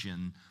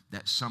attention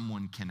that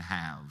someone can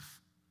have.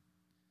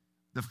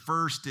 The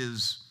first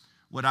is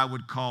what I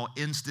would call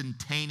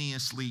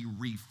instantaneously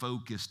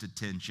refocused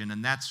attention,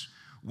 and that's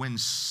when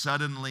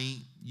suddenly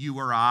you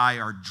or I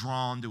are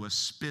drawn to a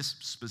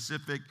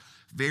specific,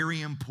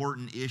 very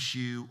important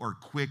issue or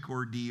quick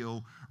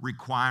ordeal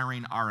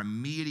requiring our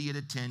immediate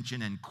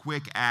attention and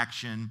quick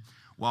action,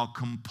 while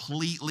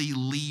completely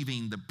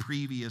leaving the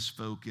previous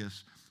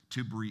focus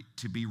to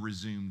be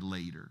resumed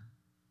later.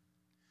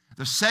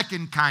 The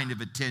second kind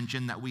of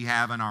attention that we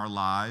have in our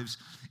lives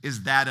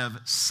is that of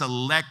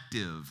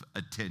selective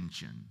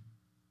attention.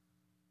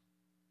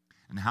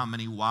 And how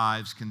many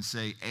wives can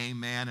say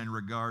amen in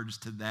regards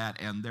to that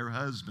and their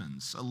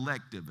husbands?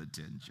 Selective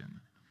attention.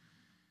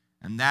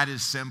 And that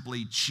is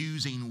simply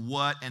choosing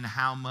what and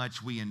how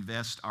much we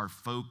invest our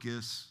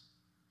focus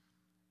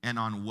and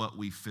on what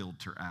we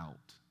filter out.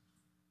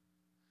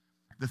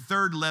 The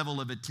third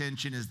level of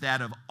attention is that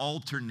of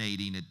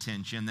alternating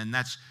attention, and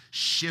that's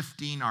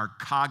shifting our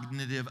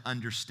cognitive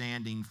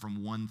understanding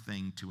from one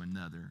thing to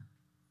another.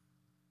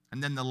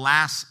 And then the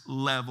last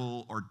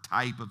level or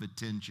type of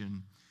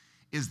attention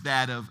is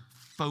that of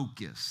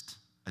focused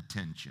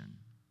attention.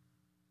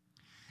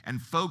 And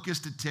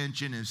focused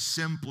attention is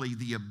simply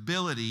the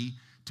ability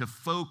to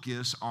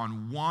focus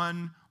on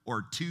one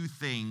or two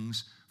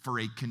things for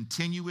a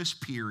continuous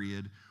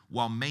period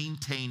while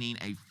maintaining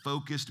a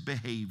focused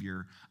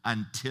behavior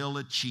until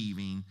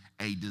achieving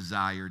a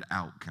desired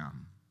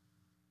outcome.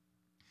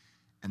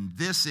 And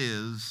this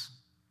is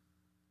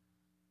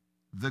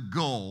the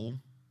goal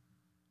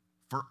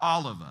for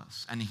all of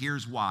us. And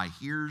here's why.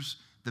 Here's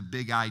the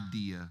big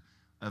idea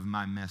of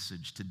my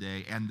message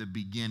today and the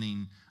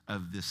beginning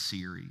of this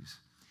series.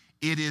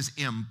 It is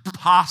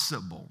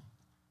impossible.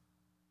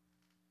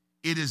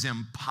 It is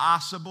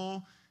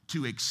impossible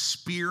to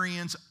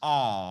experience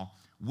awe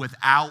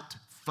without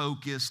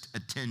focused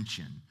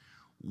attention.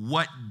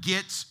 What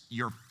gets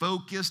your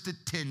focused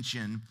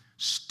attention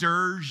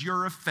stirs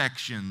your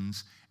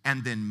affections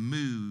and then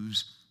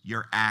moves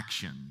your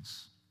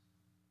actions.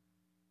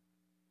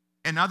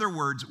 In other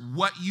words,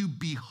 what you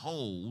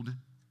behold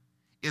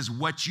is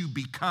what you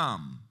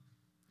become.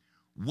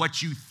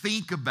 What you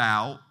think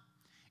about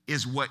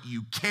is what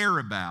you care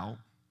about,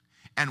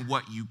 and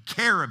what you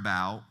care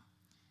about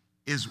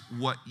is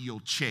what you'll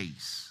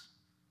chase.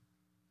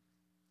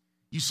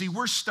 You see,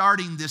 we're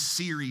starting this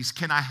series,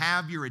 Can I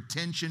Have Your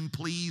Attention,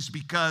 Please?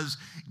 Because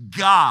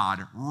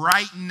God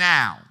right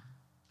now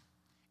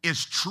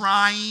is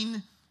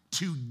trying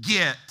to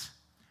get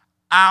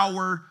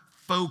our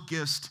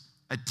focused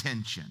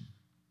attention.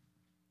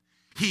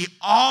 He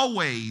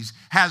always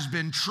has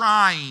been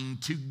trying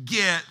to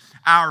get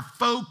our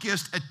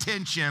focused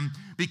attention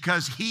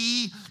because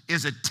he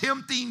is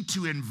attempting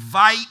to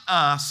invite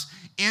us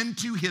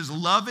into his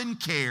love and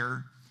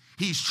care.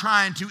 He's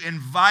trying to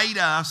invite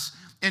us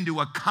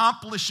into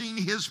accomplishing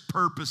his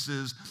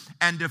purposes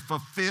and to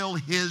fulfill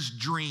his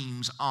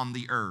dreams on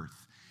the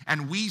earth.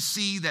 And we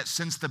see that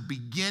since the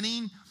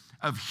beginning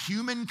of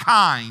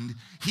humankind,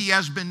 he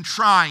has been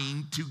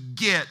trying to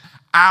get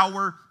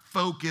our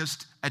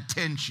focused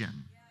attention.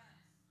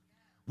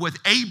 With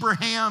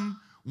Abraham,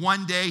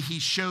 one day he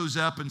shows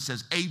up and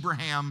says,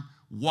 Abraham,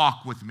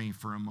 walk with me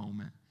for a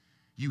moment.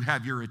 You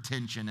have your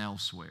attention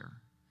elsewhere.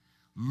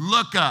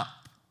 Look up,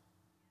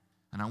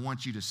 and I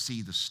want you to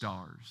see the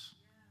stars.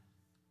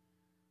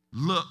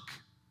 Look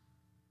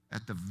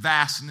at the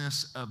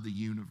vastness of the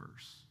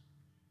universe.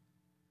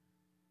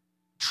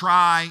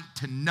 Try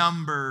to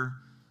number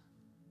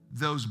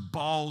those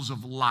balls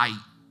of light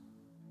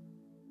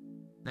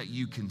that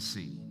you can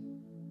see.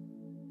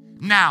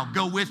 Now,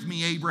 go with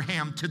me,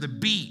 Abraham, to the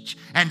beach,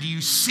 and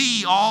you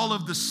see all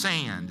of the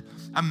sand.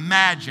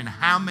 Imagine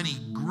how many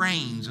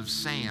grains of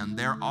sand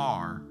there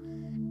are,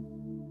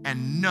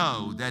 and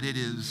know that it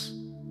is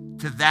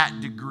to that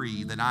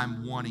degree that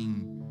I'm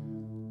wanting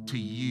to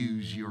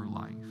use your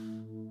life.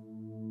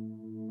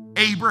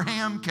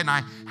 Abraham, can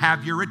I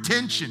have your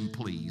attention,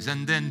 please?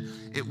 And then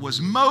it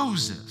was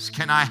Moses,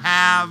 can I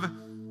have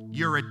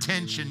your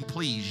attention,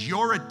 please?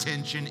 Your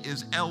attention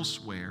is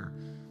elsewhere.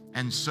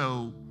 And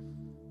so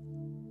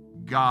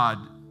God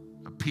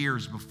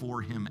appears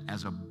before him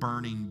as a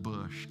burning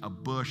bush, a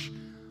bush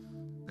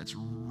that's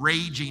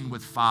raging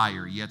with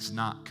fire, yet it's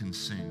not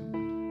consumed.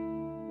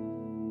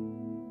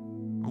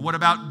 Or what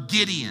about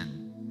Gideon,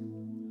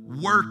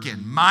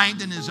 working,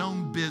 minding his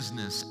own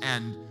business,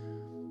 and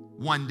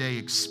one day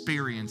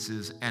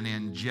experiences an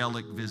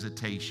angelic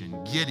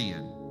visitation?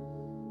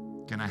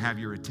 Gideon, can I have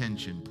your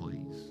attention, please?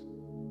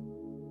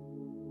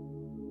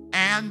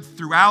 And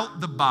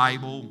throughout the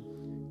Bible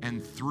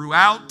and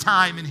throughout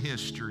time in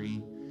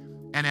history,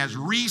 and as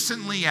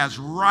recently as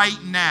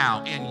right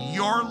now in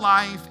your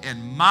life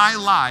and my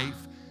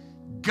life,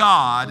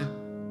 God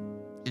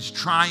is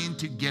trying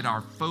to get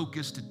our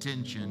focused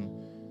attention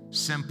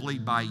simply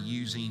by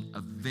using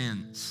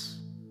events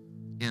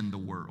in the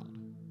world.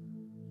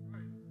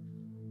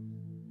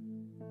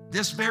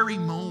 This very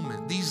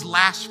moment, these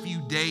last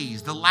few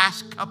days, the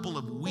last couple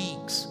of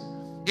weeks,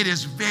 it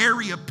is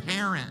very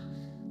apparent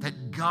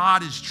that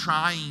God is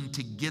trying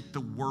to get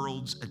the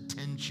world's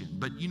attention.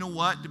 But you know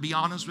what? To be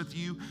honest with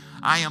you,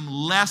 I am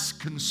less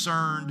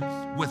concerned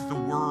with the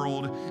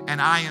world,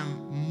 and I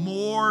am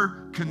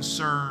more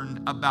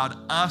concerned about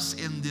us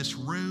in this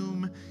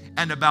room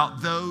and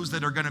about those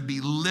that are going to be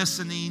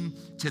listening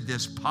to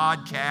this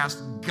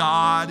podcast.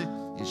 God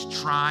is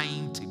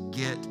trying to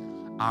get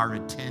our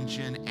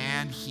attention,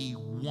 and he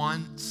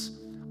wants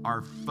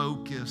our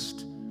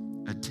focused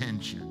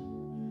attention.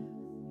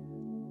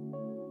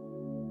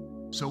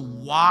 So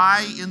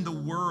why in the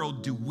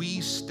world do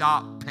we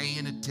stop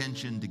paying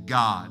attention to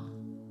God?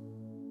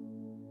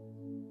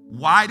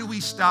 Why do we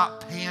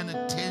stop paying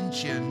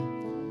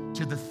attention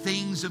to the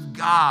things of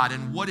God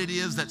and what it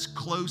is that's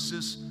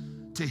closest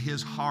to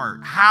his heart?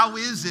 How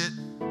is it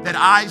that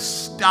I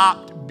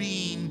stopped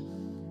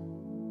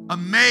being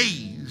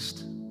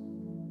amazed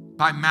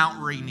by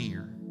Mount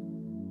Rainier?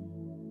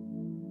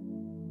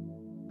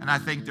 And I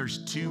think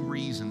there's two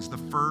reasons. The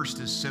first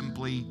is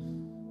simply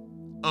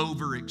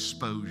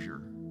overexposure.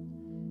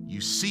 You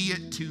see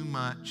it too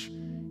much,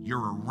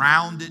 you're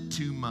around it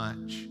too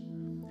much,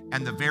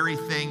 and the very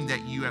thing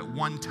that you at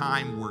one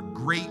time were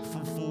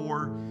grateful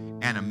for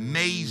and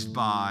amazed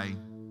by,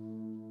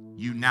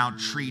 you now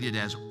treat it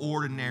as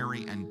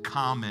ordinary and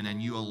common,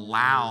 and you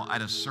allow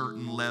at a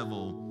certain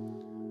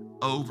level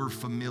over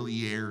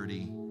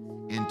familiarity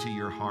into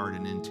your heart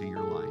and into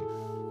your life,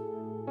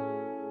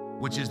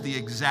 which is the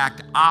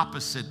exact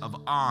opposite of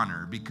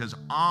honor, because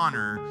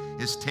honor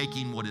is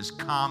taking what is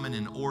common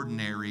and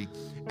ordinary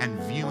and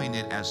viewing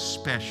it as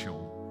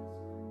special.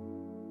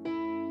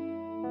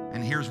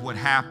 And here's what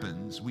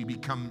happens. We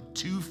become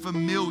too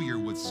familiar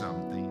with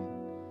something,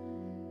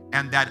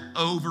 and that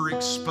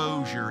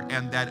overexposure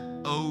and that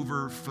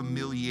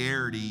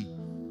over-familiarity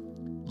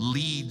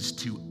leads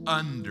to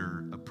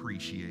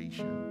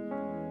under-appreciation.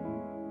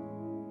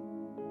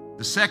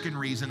 The second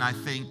reason I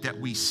think that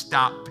we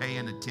stop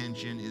paying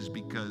attention is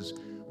because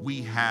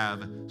we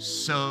have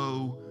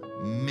so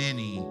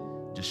many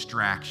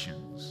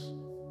distractions.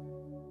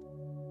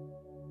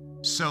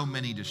 So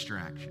many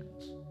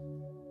distractions.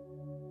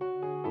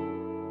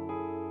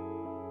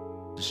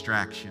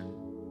 Distraction.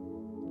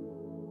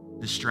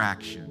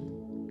 Distraction.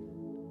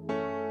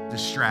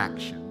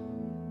 Distraction.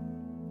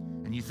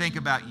 And you think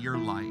about your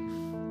life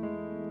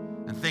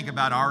and think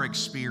about our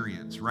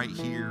experience right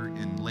here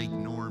in Lake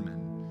Norman.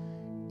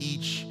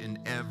 each and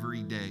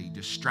every day.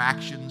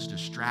 Distractions,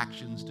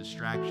 distractions,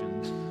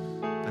 distractions.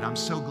 But I'm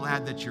so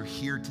glad that you're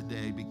here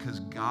today because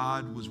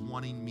God was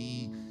wanting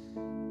me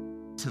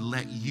to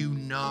let you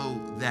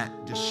know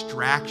that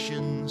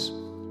distractions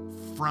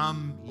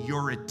from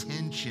your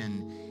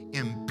attention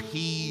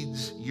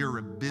impedes your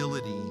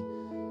ability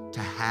to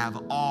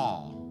have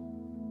all.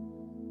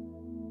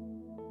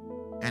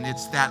 And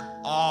it's that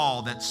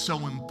all that's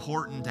so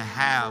important to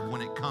have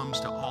when it comes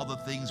to all the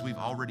things we've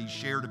already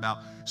shared about.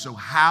 So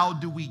how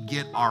do we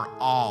get our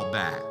all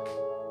back?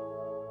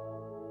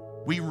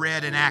 We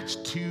read in Acts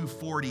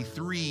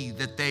 2:43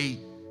 that they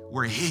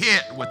were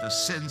hit with a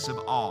sense of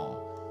awe.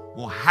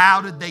 Well,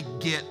 how did they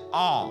get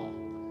all?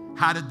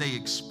 How did they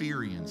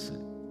experience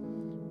it?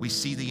 We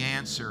see the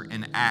answer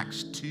in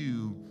Acts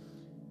 2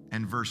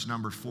 and verse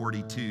number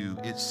 42.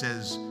 It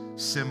says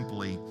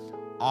simply,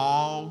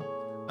 all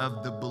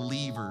of the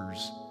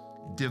believers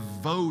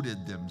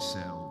devoted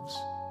themselves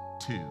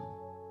to.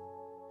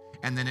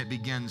 And then it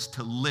begins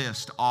to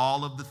list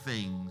all of the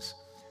things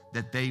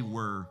that they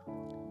were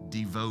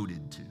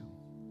devoted to.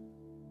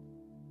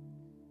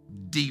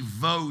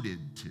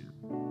 Devoted to.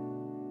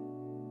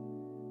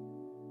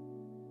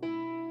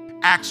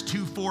 Acts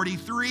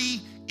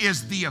 2:43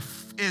 is the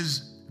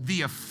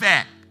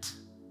effect.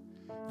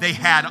 They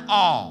had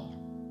all.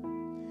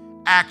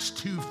 Acts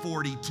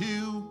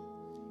 2:42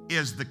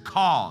 is the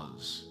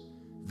cause.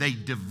 They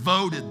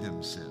devoted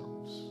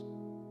themselves.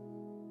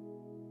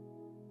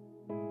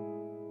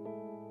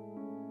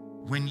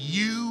 When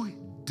you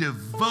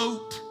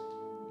devote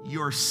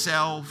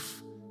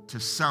yourself to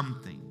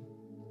something,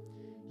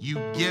 you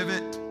give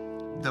it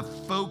the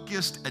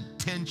focused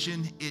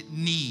attention it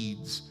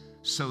needs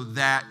so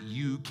that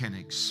you can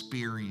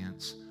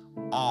experience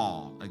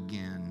all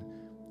again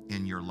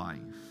in your life.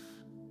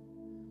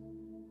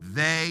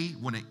 They,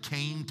 when it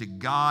came to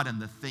God and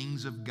the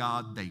things of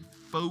God, they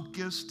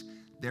focused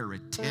their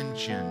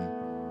attention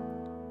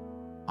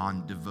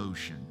on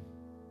devotion.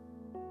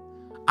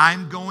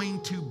 I'm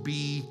going to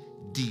be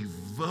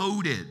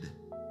devoted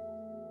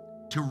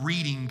to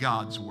reading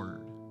God's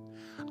word.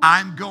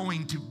 I'm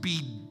going to be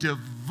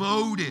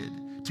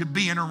devoted to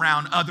being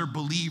around other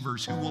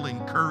believers who will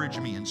encourage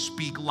me and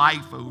speak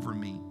life over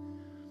me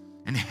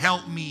and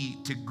help me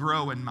to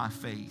grow in my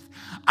faith.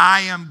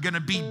 I am going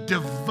to be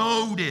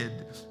devoted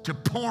to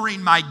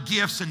pouring my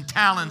gifts and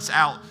talents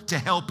out to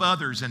help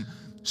others and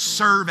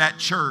serve at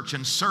church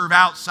and serve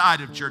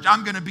outside of church.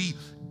 I'm going to be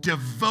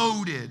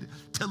devoted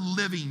to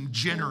living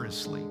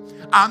generously.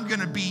 I'm going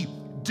to be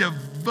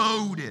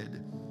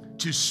devoted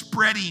to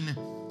spreading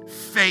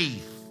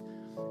faith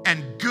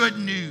and good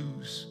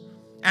news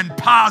and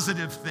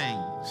positive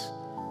things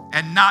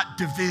and not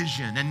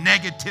division and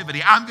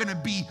negativity. I'm going to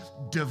be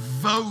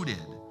devoted.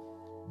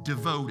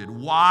 Devoted.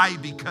 Why?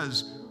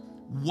 Because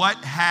what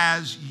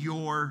has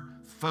your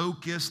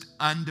focused,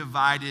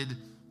 undivided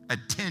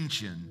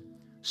attention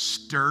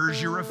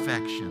stirs your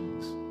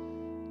affections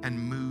and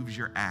moves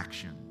your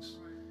actions.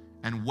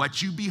 And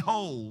what you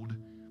behold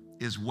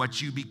is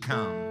what you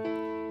become.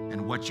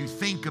 And what you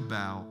think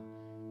about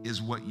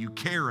is what you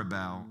care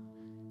about.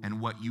 And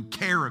what you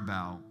care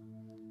about,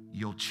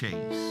 you'll chase.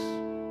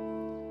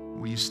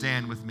 Will you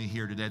stand with me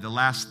here today? The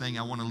last thing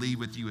I want to leave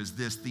with you is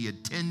this: the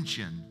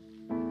attention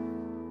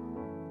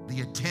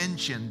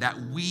that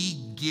we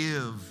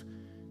give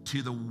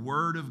to the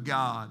Word of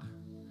God,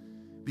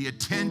 the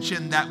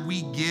attention that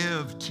we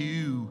give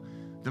to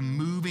the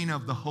moving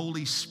of the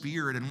Holy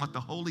Spirit and what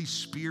the Holy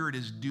Spirit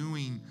is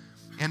doing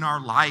in our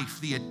life,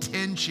 the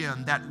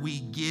attention that we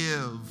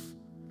give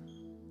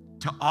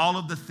to all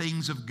of the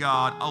things of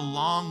God,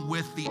 along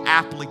with the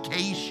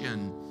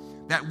application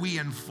that we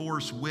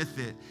enforce with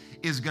it,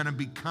 is going to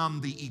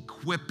become the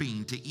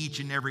equipping to each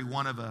and every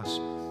one of us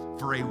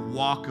for a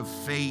walk of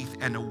faith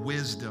and a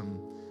wisdom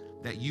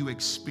that you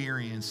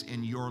experience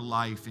in your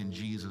life in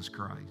Jesus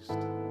Christ.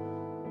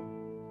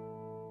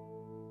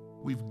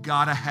 We've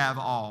got to have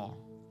all.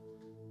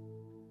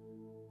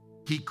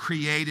 He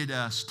created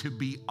us to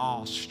be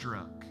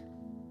awestruck.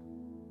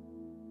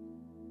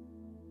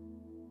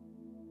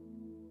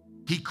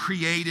 He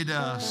created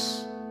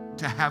us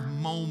to have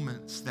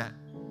moments that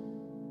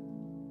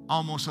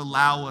almost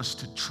allow us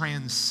to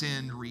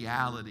transcend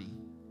reality.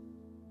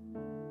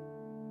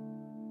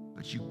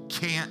 But you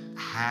can't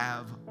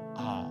have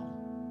all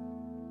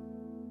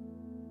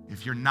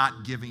if you're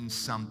not giving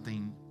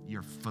something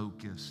your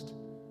focused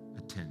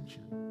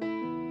attention.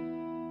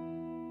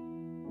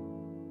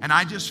 And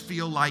I just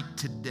feel like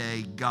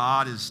today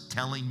God is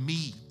telling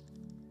me,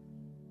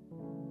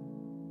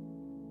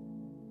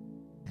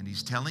 and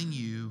He's telling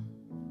you,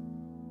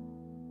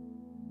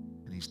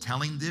 and He's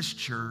telling this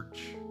church,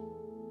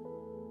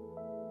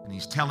 and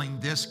He's telling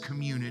this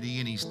community,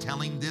 and He's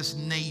telling this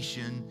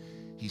nation,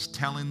 He's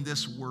telling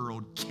this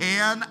world,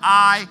 can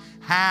I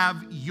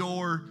have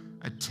your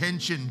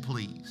attention,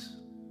 please?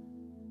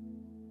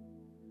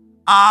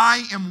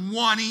 I am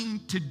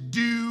wanting to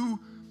do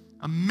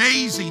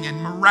amazing and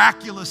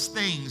miraculous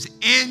things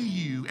in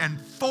you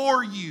and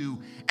for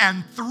you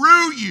and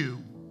through you.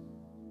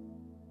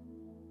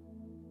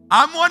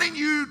 I'm wanting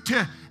you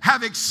to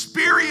have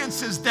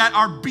experiences that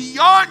are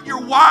beyond your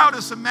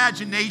wildest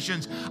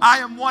imaginations. I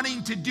am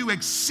wanting to do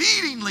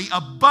exceedingly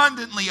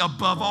abundantly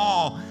above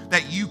all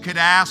that you could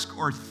ask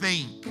or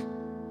think.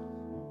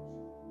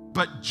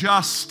 But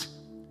just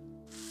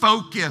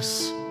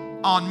focus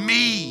on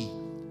me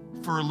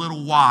for a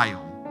little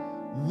while.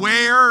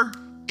 Where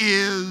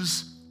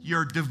is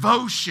your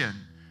devotion?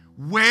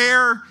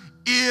 Where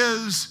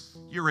is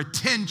your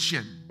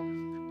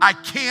attention? I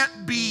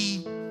can't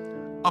be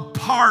a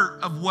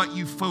part of what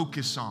you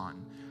focus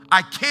on.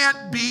 I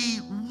can't be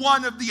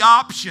one of the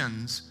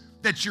options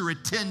that you're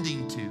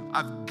attending to.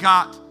 I've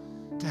got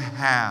to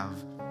have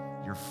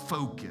your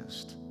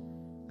focused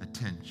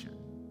attention.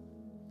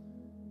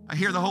 I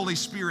hear the Holy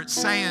Spirit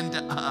saying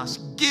to us,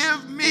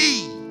 give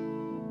me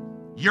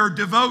your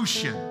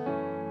devotion.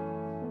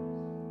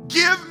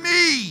 Give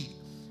me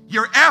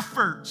your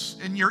efforts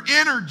and your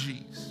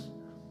energies.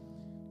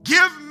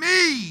 Give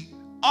me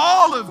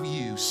all of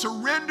you.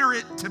 Surrender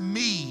it to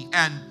me,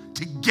 and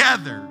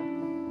together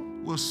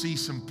we'll see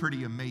some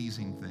pretty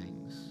amazing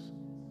things.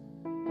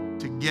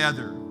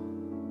 Together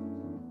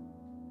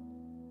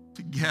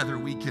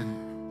we can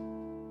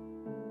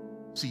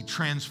see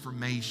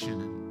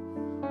transformation,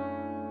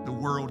 and the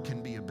world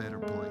can be a better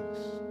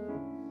place.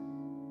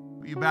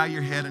 Will you bow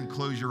your head and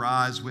close your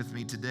eyes with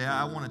me today?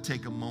 I want to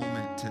take a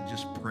moment to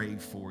just pray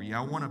for you.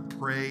 I want to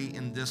pray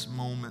in this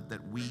moment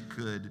that we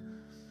could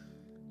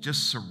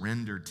just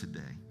surrender today.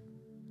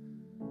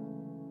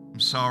 I'm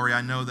sorry, I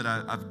know that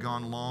I've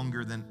gone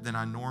longer than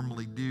I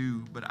normally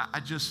do, but I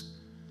just,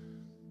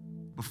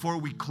 before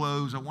we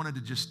close, I wanted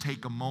to just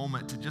take a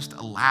moment to just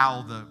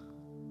allow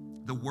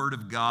the Word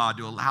of God,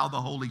 to allow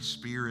the Holy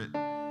Spirit to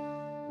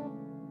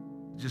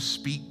just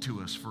speak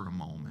to us for a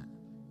moment,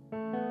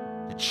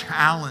 to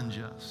challenge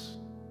us,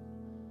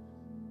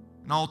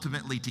 and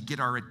ultimately to get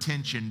our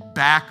attention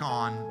back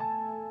on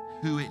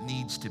who it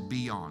needs to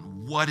be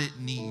on, what it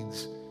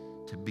needs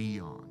to be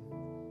on.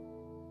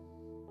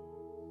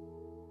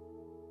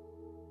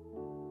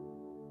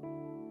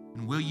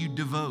 And will you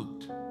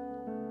devote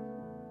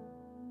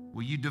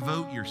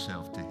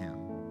yourself to Him?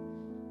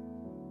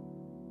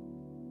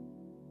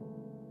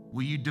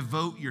 Will you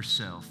devote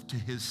yourself to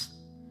His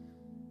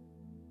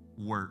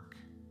work?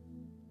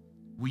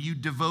 Will you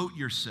devote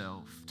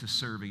yourself to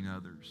serving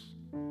others?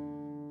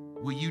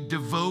 Will you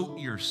devote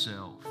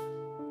yourself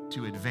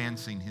to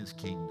advancing His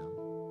kingdom?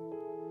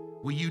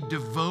 Will you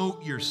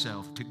devote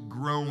yourself to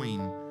growing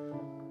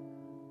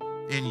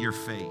in your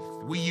faith?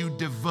 Will you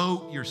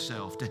devote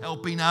yourself to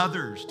helping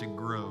others to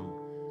grow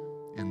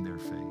in their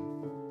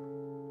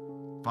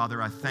faith?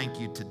 Father, I thank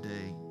you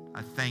today.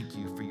 I thank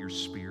you for your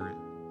Spirit.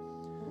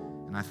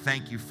 And I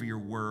thank you for your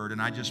word. And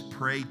I just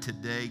pray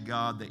today,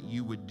 God, that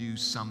you would do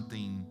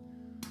something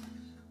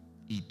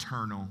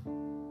eternal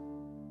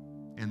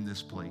in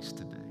this place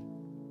today.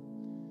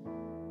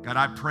 God,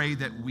 I pray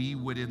that we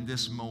would in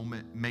this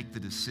moment make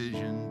the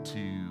decision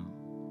to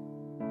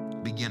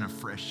begin a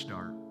fresh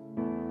start.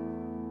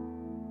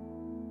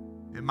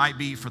 It might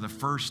be for the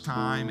first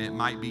time. It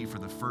might be for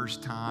the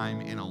first time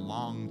in a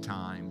long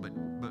time.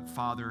 But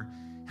Father,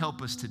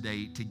 help us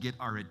today to get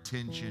our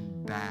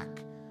attention back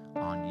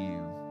on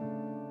you.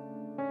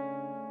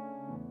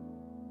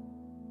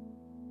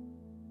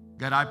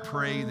 God, I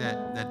pray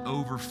that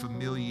over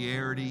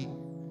familiarity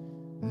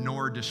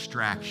nor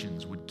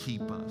distractions would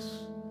keep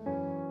us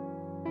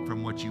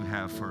from what you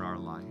have for our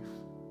life.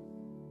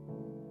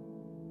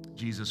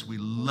 Jesus, we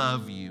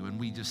love you, and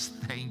we just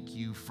thank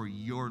you for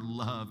your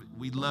love.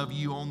 We love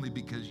you only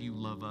because you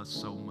love us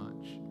so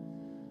much.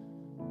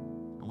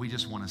 And we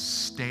just want to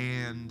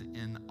stand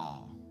in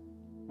awe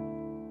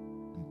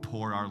and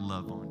pour our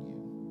love on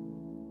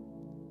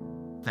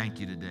you. Thank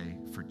you today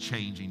for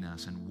changing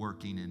us and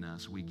working in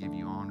us. We give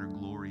you honor,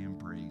 glory, and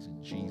praise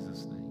in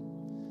Jesus' name.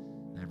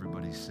 And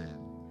everybody said,